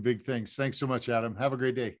expecting big things. Thanks so much, Adam. Have a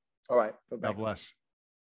great day. All right. Bye-bye. God bless.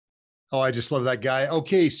 Oh, I just love that guy.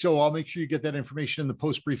 Okay, so I'll make sure you get that information in the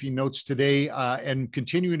post-briefing notes today, and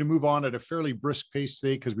continuing to move on at a fairly brisk pace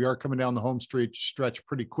today because we are coming down the home stretch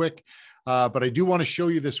pretty quick. But I do want to show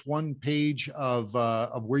you this one page of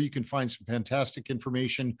where you can find some fantastic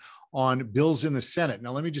information on bills in the Senate.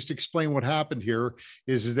 Now, let me just explain what happened here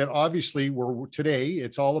is that obviously today,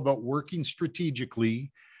 it's all about working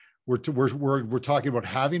strategically. We're talking about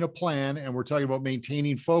having a plan, and we're talking about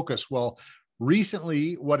maintaining focus. Well,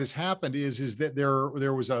 recently, what has happened is that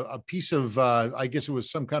there was a piece of I guess it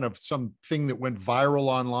was something that went viral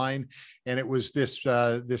online, and it was this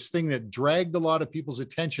thing that dragged a lot of people's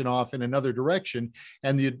attention off in another direction,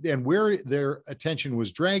 and where their attention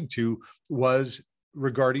was dragged to was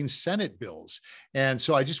regarding Senate bills. And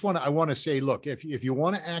so I want to say, look, if you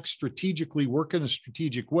want to act strategically, work in a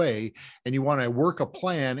strategic way, and you want to work a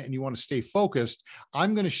plan and you want to stay focused,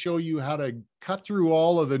 I'm going to show you how to cut through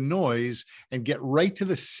all of the noise and get right to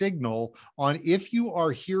the signal on if you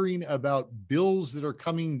are hearing about bills that are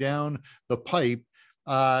coming down the pipe.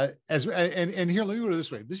 Here, let me put it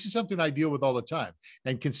this way. This is something I deal with all the time,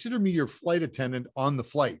 and consider me your flight attendant on the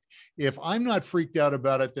flight. If I'm not freaked out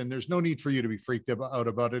about it, then there's no need for you to be freaked out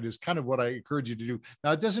about it, is kind of what I encourage you to do.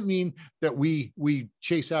 Now, it doesn't mean that we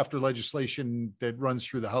chase after legislation that runs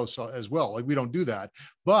through the House as well. Like, we don't do that,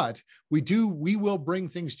 but we will bring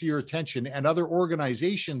things to your attention, and other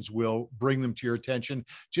organizations will bring them to your attention.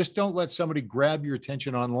 Just don't let somebody grab your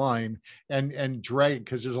attention online and drag,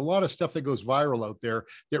 because there's a lot of stuff that goes viral out there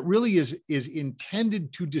that really is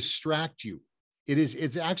intended to distract you.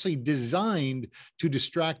 It's actually designed to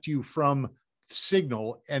distract you from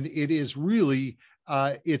signal, and it is really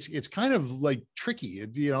it's kind of like tricky.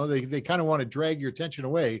 You know, they kind of want to drag your attention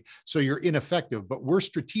away, so you're ineffective. But we're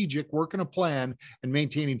strategic, working a plan and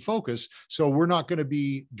maintaining focus, so we're not going to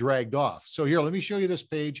be dragged off. So here, let me show you this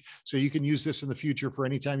page so you can use this in the future for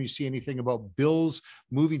anytime you see anything about bills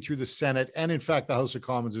moving through the Senate, and in fact the House of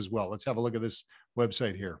Commons as well. Let's have a look at this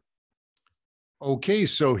website here. Okay,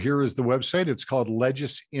 so here is the website. It's called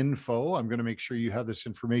Legisinfo. I'm going to make sure you have this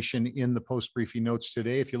information in the post-briefing notes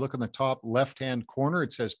today. If you look on the top left-hand corner,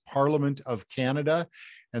 it says Parliament of Canada,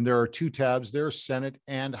 and there are two tabs there, Senate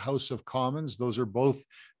and House of Commons. Those are both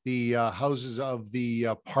the houses of the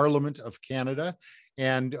Parliament of Canada.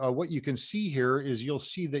 And what you can see here is you'll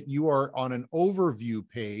see that you are on an overview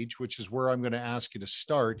page, which is where I'm going to ask you to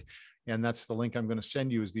start. And that's the link I'm going to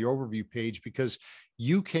send you, is the overview page, because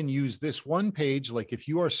you can use this one page. Like, if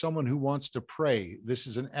you are someone who wants to pray, this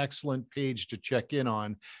is an excellent page to check in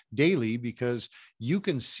on daily, because you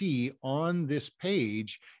can see on this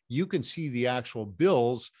page, you can see the actual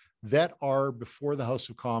bills that are before the House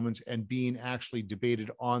of Commons and being actually debated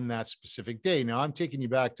on that specific day. Now, I'm taking you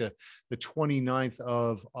back to the 29th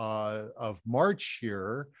of March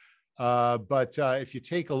here. But if you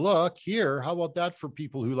take a look here, how about that for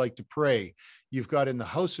people who like to pray? You've got in the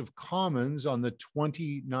House of Commons on the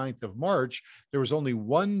 29th of March, there was only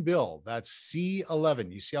one bill, that's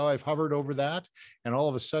C11. You see how I've hovered over that? And all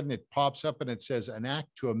of a sudden it pops up and it says an act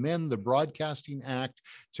to amend the Broadcasting Act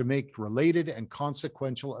to make related and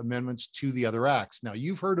consequential amendments to the other acts. Now,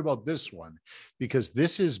 you've heard about this one, because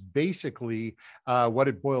this is basically what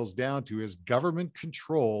it boils down to, is government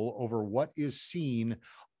control over what is seen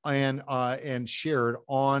and shared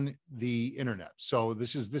on the internet. So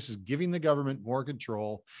this is giving the government more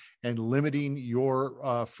control and limiting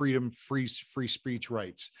your freedom, free speech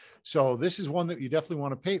rights. So this is one that you definitely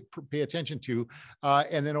want to pay attention to.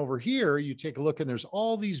 And then over here, you take a look, and there's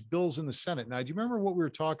all these bills in the Senate. Now, do you remember what we were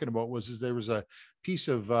talking about? Was there was a piece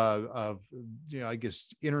of I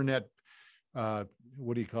guess internet,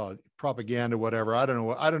 what do you call it, propaganda, whatever, I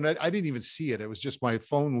don't know, I didn't even see it. It was just my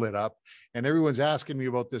phone lit up, and everyone's asking me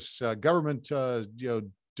about this government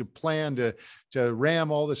to plan to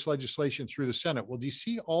ram all this legislation through the Senate. Well, do you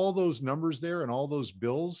see all those numbers there and all those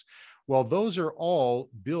bills? Well, those are all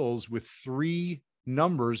bills with 3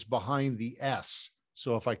 numbers behind the S.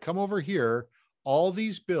 So if I come over here, all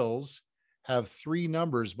these bills have 3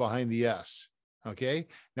 numbers behind the S. Okay.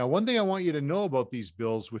 Now, one thing I want you to know about these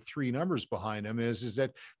bills with 3 numbers behind them is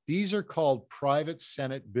that these are called private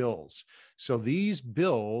Senate bills. So these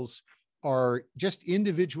bills are just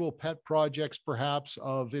individual pet projects, perhaps,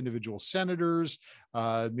 of individual senators.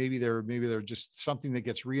 Maybe they're just something that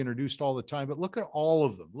gets reintroduced all the time. But look at all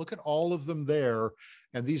of them. Look at all of them there.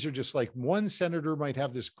 And these are just like one senator might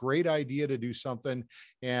have this great idea to do something,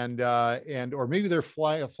 or maybe they're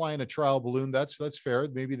flying a trial balloon. That's fair.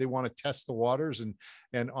 Maybe they want to test the waters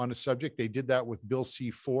and on a subject. They did that with Bill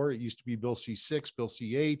C4. It used to be Bill C6, Bill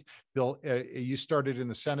C8. You started in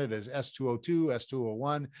the Senate as S202,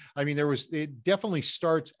 S201. I mean, it definitely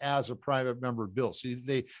starts as a private member bill. So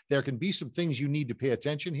there can be some things you need to pay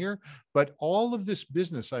attention here, but all of this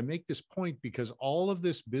business, I make this point because all of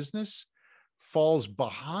this business falls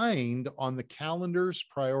behind on the calendar's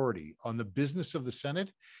priority on the business of the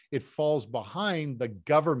Senate. It falls behind the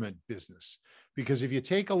government business, because if you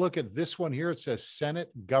take a look at this one here, it says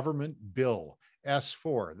Senate Government Bill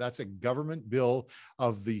S4. That's a government bill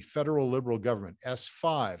of the federal Liberal government.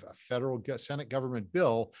 S5, a federal Senate government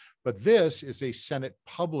bill, but this is a Senate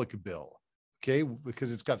public bill. Okay,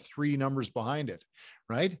 because it's got 3 numbers behind it,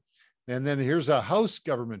 right? And then here's a House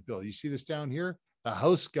government bill. You see this down here? A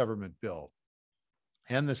House government bill.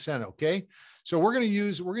 And the Senate. Okay. So we're going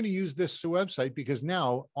to use this website because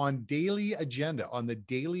now on the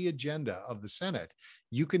daily agenda of the Senate,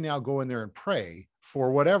 you can now go in there and pray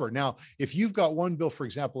for whatever. Now, if you've got one bill, for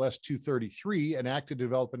example, S233, an act to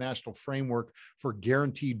develop a national framework for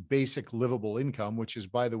guaranteed basic livable income, which is,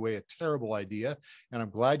 by the way, a terrible idea. And I'm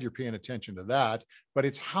glad you're paying attention to that, but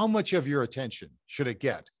it's how much of your attention should it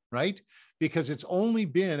get, right? Because it's only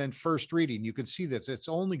been in first reading. You can see that it's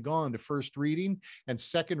only gone to first reading, and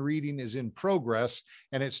second reading is in progress.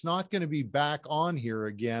 And it's not going to be back on here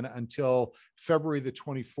again until February the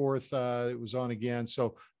 24th. It was on again.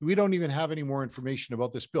 So we don't even have any more information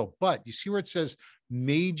about this bill. But you see where it says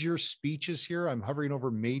major speeches here? I'm hovering over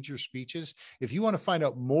major speeches. If you want to find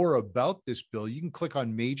out more about this bill, you can click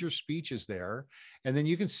on major speeches there. And then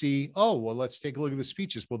you can see, oh, well, let's take a look at the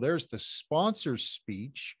speeches. Well, there's the sponsor's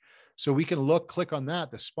speech. So we can click on that,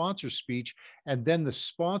 the sponsor speech, and then the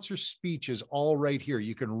sponsor speech is all right here.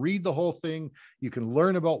 You can read the whole thing. You can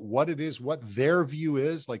learn about what it is, what their view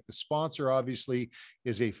is. Like the sponsor obviously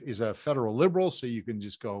is a federal Liberal. So you can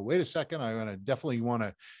just go, wait a second, I definitely want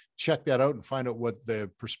to check that out and find out what the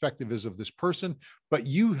perspective is of this person. But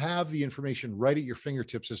you have the information right at your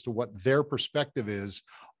fingertips as to what their perspective is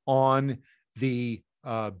on the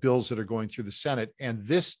bills that are going through the Senate. And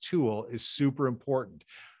this tool is super important.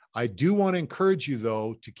 I do want to encourage you,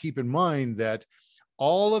 though, to keep in mind that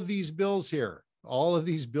all of these bills here,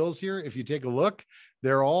 if you take a look,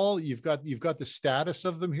 they're all, you've got the status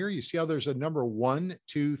of them here. You see how there's a number 1,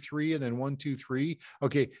 2, 3, and then 1, 2, 3.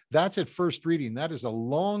 Okay, that's at first reading. That is a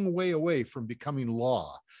long way away from becoming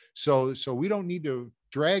law. So we don't need to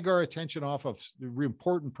drag our attention off of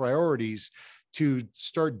important priorities to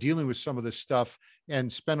start dealing with some of this stuff and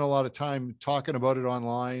spend a lot of time talking about it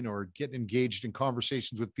online or get engaged in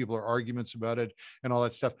conversations with people or arguments about it and all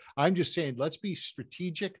that stuff. I'm just saying, let's be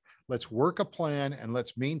strategic, let's work a plan, and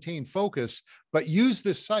let's maintain focus, but use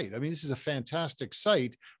this site. I mean, this is a fantastic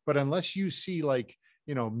site, but unless you see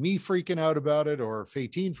me freaking out about it or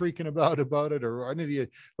Fatine freaking about it or any of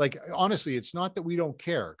the, honestly, it's not that we don't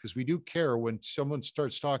care, because we do care when someone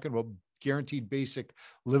starts talking about guaranteed basic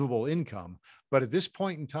livable income. But at this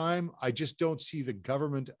point in time, I just don't see the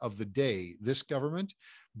government of the day, this government,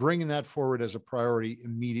 bringing that forward as a priority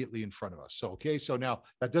immediately in front of us. So now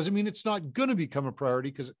that doesn't mean it's not going to become a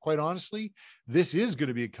priority, because quite honestly, this is going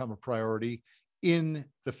to become a priority in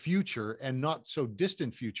the future, and not so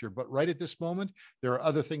distant future. But right at this moment, there are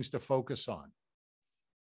other things to focus on.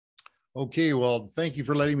 Okay, well, thank you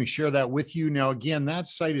for letting me share that with you. Now, again, that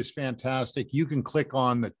site is fantastic. You can click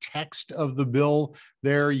on the text of the bill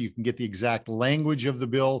there. You can get the exact language of the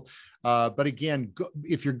bill. But again,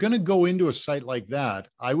 if you're going to go into a site like that,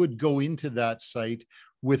 I would go into that site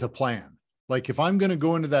with a plan. Like if I'm going to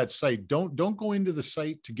go into that site, don't go into the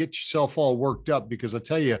site to get yourself all worked up, because I'll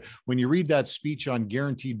tell you, when you read that speech on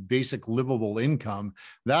guaranteed basic livable income,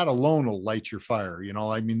 that alone will light your fire.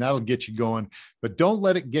 I mean, that'll get you going, but don't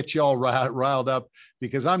let it get you all riled up,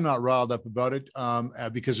 because I'm not riled up about it,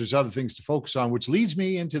 because there's other things to focus on, which leads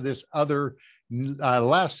me into this other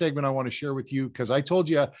last segment I want to share with you, because I told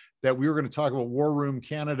you that we were going to talk about War Room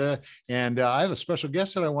Canada, and I have a special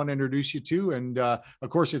guest that I want to introduce you to. And of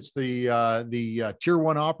course, it's the Tier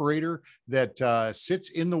 1 operator that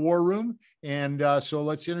sits in the War Room. And so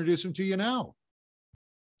let's introduce him to you now.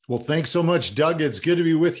 Well, thanks so much, Doug. It's good to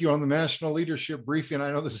be with you on the National Leadership Briefing.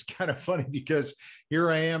 I know this is kind of funny because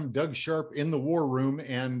here I am, Doug Sharp, in the war room,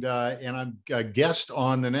 and I'm a guest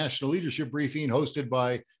on the National Leadership Briefing hosted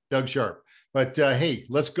by Doug Sharp. But hey,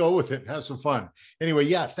 let's go with it. Have some fun. Anyway,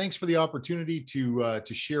 yeah, thanks for the opportunity to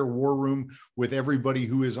share War Room with everybody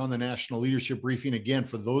who is on the National Leadership Briefing. Again,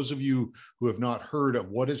 for those of you who have not heard of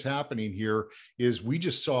what is happening here, is we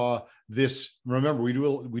just saw this. Remember,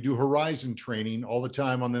 we do Horizon training all the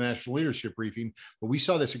time on the National Leadership Briefing, but we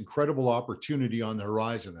saw this incredible opportunity on the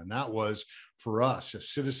horizon, and that was for us as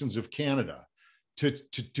citizens of Canada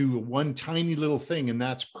to do one tiny little thing, and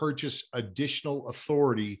that's purchase additional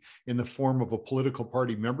authority in the form of a political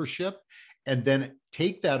party membership, and then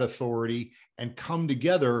take that authority and come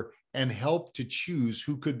together and help to choose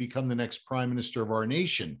who could become the next prime minister of our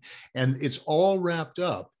nation. And it's all wrapped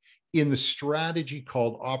up in the strategy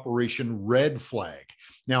called Operation Red Flag.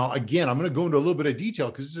 Now, again, I'm going to go into a little bit of detail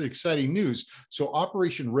because this is exciting news. So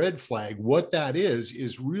Operation Red Flag, what that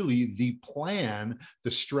is really the plan,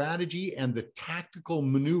 the strategy, and the tactical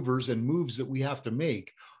maneuvers and moves that we have to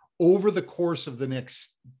make over the course of the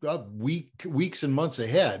next weeks and months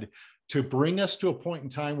ahead to bring us to a point in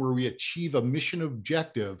time where we achieve a mission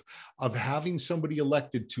objective of having somebody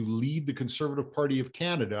elected to lead the Conservative Party of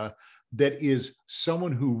Canada that is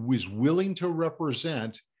someone who is willing to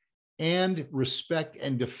represent and respect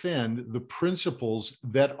and defend the principles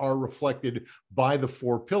that are reflected by the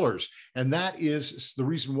 4 pillars. And that is the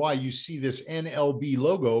reason why you see this NLB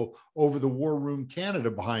logo over the War Room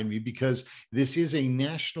Canada behind me, because this is a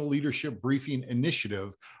National Leadership Briefing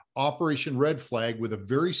initiative, Operation Red Flag, with a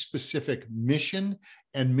very specific mission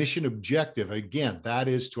and mission objective. Again, that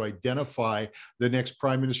is to identify the next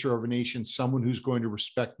prime minister of a nation, someone who's going to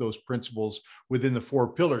respect those principles within the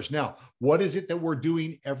 4 pillars. Now, what is it that we're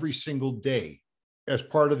doing every single day as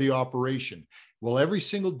part of the operation? Well, every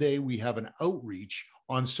single day we have an outreach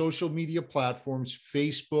on social media platforms,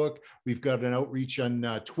 Facebook. We've got an outreach on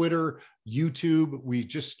Twitter, YouTube. We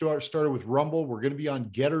just started with Rumble. We're going to be on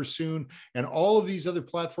Getter soon, and all of these other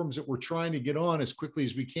platforms that we're trying to get on as quickly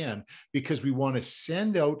as we can, because we want to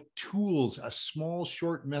send out tools, a small,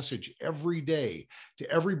 short message every day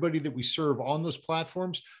to everybody that we serve on those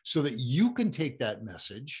platforms, so that you can take that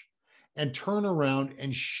message and turn around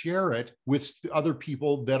and share it with other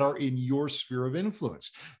people that are in your sphere of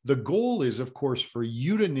influence. The goal is, of course, for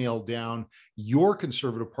you to nail down your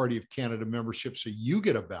Conservative Party of Canada membership so you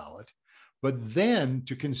get a ballot, but then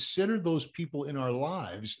to consider those people in our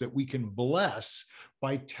lives that we can bless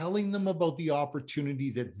by telling them about the opportunity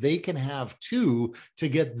that they can have too to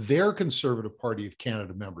get their Conservative Party of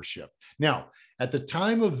Canada membership. Now, at the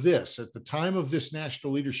time of this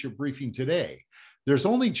National Leadership Briefing today, there's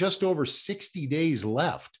only just over 60 days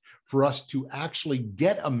left for us to actually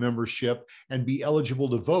get a membership and be eligible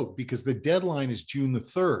to vote, because the deadline is June the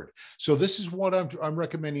 3rd. So this is what I'm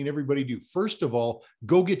recommending everybody do. First of all,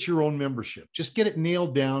 go get your own membership. Just get it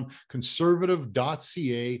nailed down,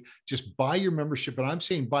 conservative.ca. Just buy your membership. And I'm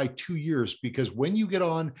saying buy 2 years, because when you get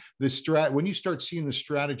on the when you start seeing the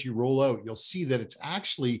strategy roll out, you'll see that it's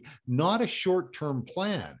actually not a short-term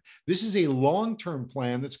plan. This is a long-term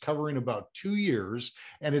plan that's covering about 2 years,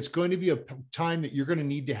 and it's going to be a time that you're going to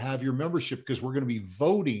need to have your membership, because we're going to be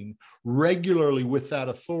voting regularly with that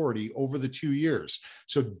authority over the 2 years.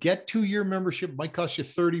 So get 2-year membership. Might cost you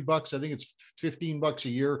 $30. I think it's $15 a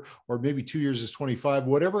year, or maybe 2 years is 25,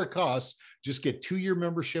 whatever it costs. Just get 2-year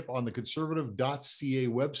membership on the conservative.ca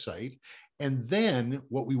website. And then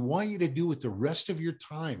what we want you to do with the rest of your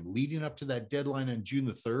time leading up to that deadline on June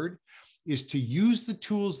the 3rd is to use the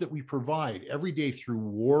tools that we provide every day through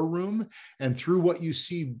War Room and through what you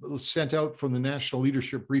see sent out from the National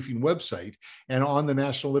Leadership Briefing website and on the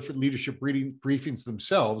National Leadership Briefings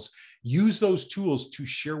themselves. Use those tools to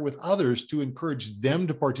share with others, to encourage them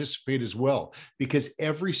to participate as well. Because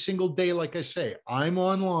every single day, like I say, I'm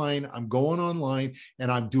online, I'm going online,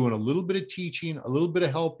 and I'm doing a little bit of teaching, a little bit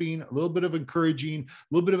of helping, a little bit of encouraging, a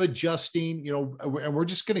little bit of adjusting, and we're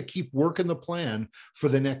just going to keep working the plan for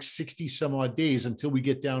the next 60 some odd days until we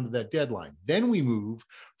get down to that deadline. Then we move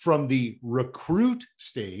from the recruit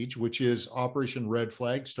stage, which is Operation Red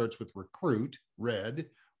Flag, starts with recruit, red,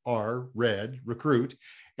 recruit.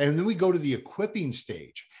 And then we go to the equipping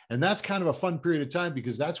stage. And that's kind of a fun period of time,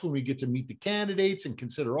 because that's when we get to meet the candidates and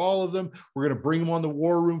consider all of them. We're going to bring them on the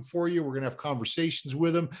War Room for you. We're going to have conversations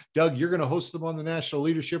with them. Doug, you're going to host them on the National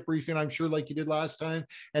Leadership Briefing, I'm sure, like you did last time.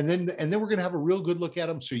 And then we're going to have a real good look at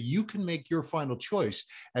them, so you can make your final choice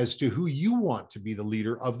as to who you want to be the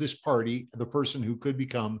leader of this party, the person who could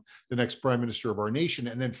become the next prime minister of our nation.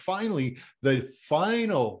 And then finally, the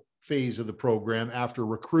final phase of the program after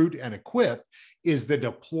recruit and equip is the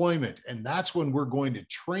deployment. And that's when we're going to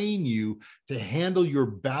train you to handle your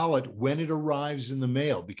ballot when it arrives in the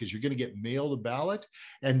mail, because you're going to get mailed a ballot.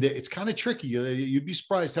 And it's kind of tricky. You'd be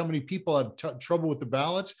surprised how many people have trouble with the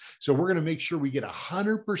ballots. So we're going to make sure we get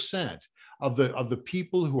 100% of the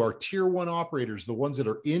people who are tier 1 operators, the ones that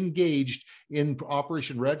are engaged in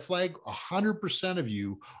Operation Red Flag. 100% of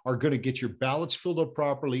you are going to get your ballots filled up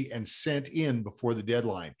properly and sent in before the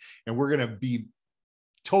deadline. And we're going to be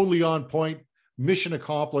totally on point, mission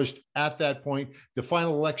accomplished at that point. The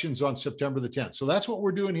final election's on September the 10th. So that's what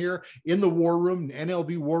we're doing here in the War Room,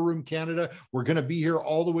 NLB War Room Canada. We're going to be here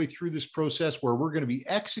all the way through this process, where we're going to be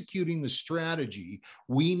executing the strategy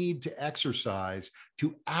we need to exercise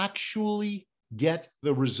to actually get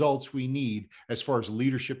the results we need as far as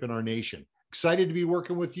leadership in our nation. Excited to be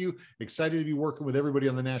working with you. Excited to be working with everybody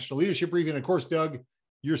on the National Leadership Briefing. And of course, Doug,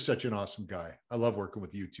 you're such an awesome guy. I love working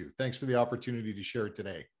with you too. Thanks for the opportunity to share it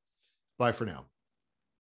today. Bye for now.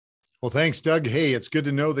 Well, thanks, Doug. Hey, it's good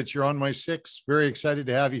to know that you're on my 6. Very excited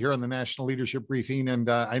to have you here on the National Leadership Briefing. And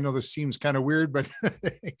I know this seems kind of weird, but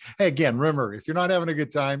hey, again, remember, if you're not having a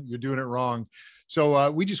good time, you're doing it wrong.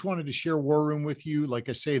 So we just wanted to share War Room with you. Like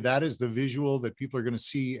I say, that is the visual that people are going to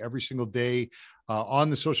see every single day on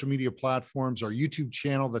the social media platforms. Our YouTube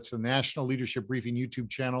channel, that's the National Leadership Briefing YouTube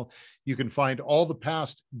channel. You can find all the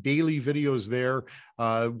past daily videos there.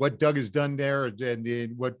 What Doug has done there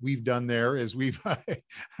and what we've done there is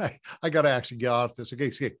I got to actually get off this.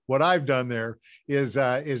 Okay, what I've done there is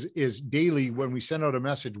daily when we send out a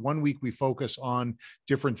message. 1 week we focus on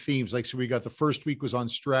different themes. Like, so we got the first week was on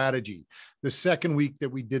strategy. The second week that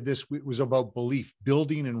we did this was about belief,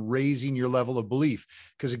 building and raising your level of belief.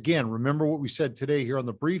 Because again, remember what we said today here on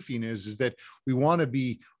the briefing is that we want to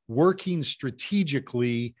be working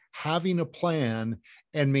strategically, having a plan,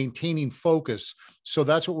 and maintaining focus. So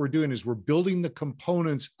that's what we're doing, is we're building the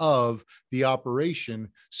components of the operation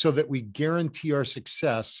so that we guarantee our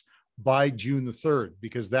success by June the 3rd,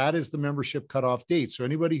 because that is the membership cutoff date. So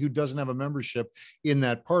anybody who doesn't have a membership in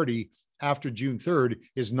that party after June 3rd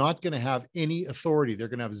is not going to have any authority. They're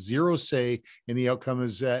going to have zero say in the outcome,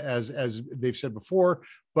 as they've said before.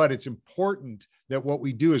 But it's important that what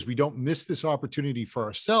we do is we don't miss this opportunity for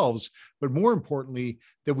ourselves, but more importantly,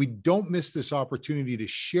 that we don't miss this opportunity to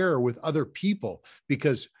share with other people,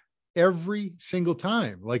 because every single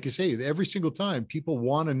time, like you say, every single time people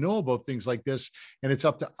want to know about things like this, and it's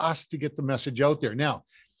up to us to get the message out there. Now,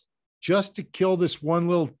 just to kill this one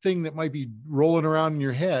little thing that might be rolling around in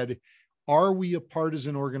your head, are we a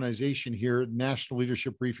partisan organization here at National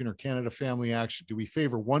Leadership Briefing or Canada Family Action? Do we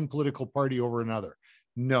favor one political party over another?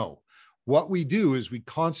 No. What we do is we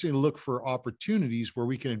constantly look for opportunities where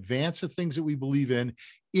we can advance the things that we believe in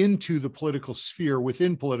into the political sphere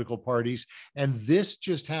within political parties. And this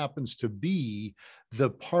just happens to be the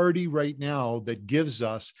party right now that gives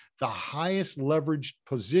us the highest leveraged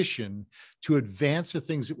position to advance the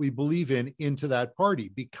things that we believe in into that party,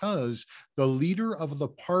 because the leader of the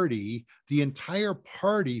party, the entire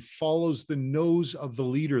party follows the nose of the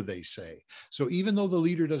leader, they say. So even though the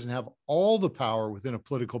leader doesn't have all the power within a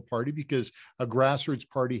political party, because a grassroots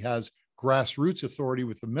party has grassroots authority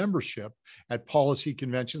with the membership at policy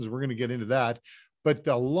conventions, we're going to get into that. But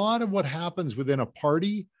a lot of what happens within a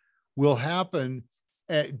party will happen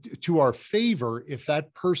to our favor if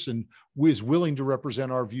that person is willing to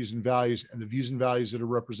represent our views and values, and the views and values that are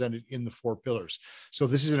represented in the 4 pillars. So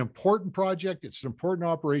this is an important project. It's an important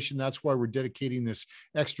operation. That's why we're dedicating this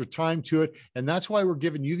extra time to it. And that's why we're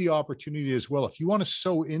giving you the opportunity as well. If you want to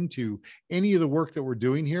sow into any of the work that we're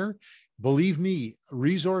doing here, believe me,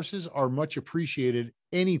 resources are much appreciated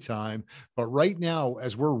anytime. But right now,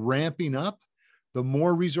 as we're ramping up, the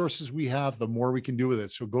more resources we have, the more we can do with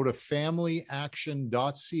it. So go to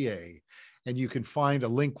familyaction.ca and you can find a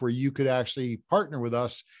link where you could actually partner with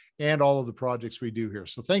us and all of the projects we do here.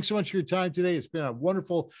 So thanks so much for your time today. It's been a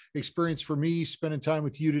wonderful experience for me spending time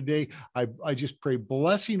with you today. I just pray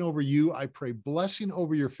blessing over you. I pray blessing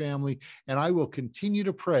over your family, and I will continue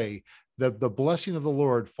to pray that the blessing of the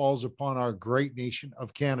Lord falls upon our great nation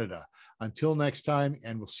of Canada. Until next time,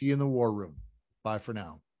 and we'll see you in the War Room. Bye for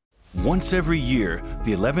now. Once every year,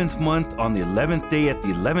 the 11th month, on the 11th day at the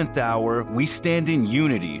 11th hour, we stand in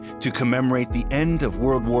unity to commemorate the end of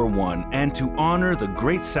World War I and to honor the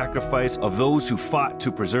great sacrifice of those who fought to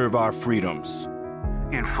preserve our freedoms.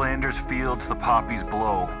 In Flanders fields the poppies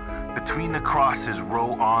blow, between the crosses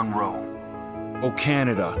row on row. Oh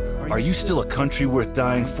Canada, are you still a country worth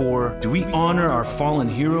dying for? Do we honor our fallen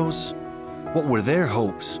heroes? What were their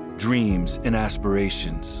hopes, dreams, and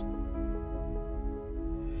aspirations?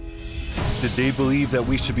 Did they believe that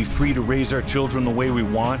we should be free to raise our children the way we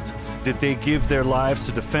want? Did they give their lives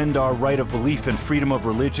to defend our right of belief and freedom of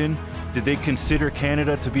religion? Did they consider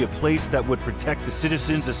Canada to be a place that would protect the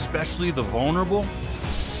citizens, especially the vulnerable?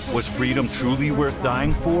 Was freedom truly worth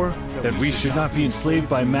dying for? That we should not be enslaved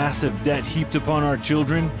by massive debt heaped upon our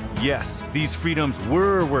children? Yes, these freedoms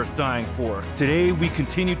were worth dying for. Today, we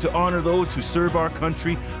continue to honor those who serve our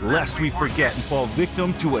country, lest we forget and fall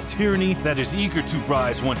victim to a tyranny that is eager to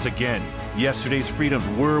rise once again. Yesterday's freedoms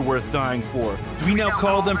were worth dying for. Do we now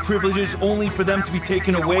call them privileges only for them to be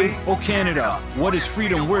taken away? Oh Canada, what is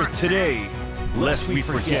freedom worth today? Lest we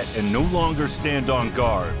forget and no longer stand on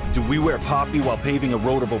guard. Do we wear poppy while paving a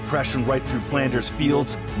road of oppression right through Flanders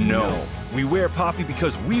fields? No. We wear poppy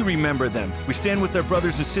because we remember them. We stand with their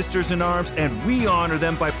brothers and sisters in arms, and we honor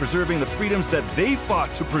them by preserving the freedoms that they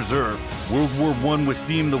fought to preserve. World War I was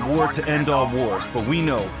deemed the war to end all wars, but we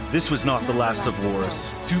know this was not the last of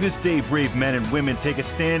wars. To this day, brave men and women take a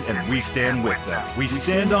stand, and we stand with them. We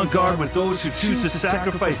stand on guard with those who choose to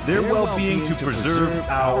sacrifice their well-being to preserve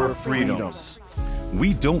our freedoms.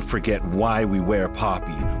 We don't forget why we wear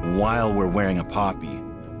poppy while we're wearing a poppy.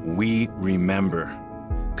 We remember.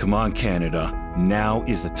 Come on, Canada, now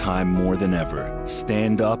is the time more than ever.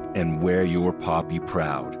 Stand up and wear your poppy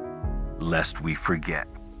proud, lest we forget.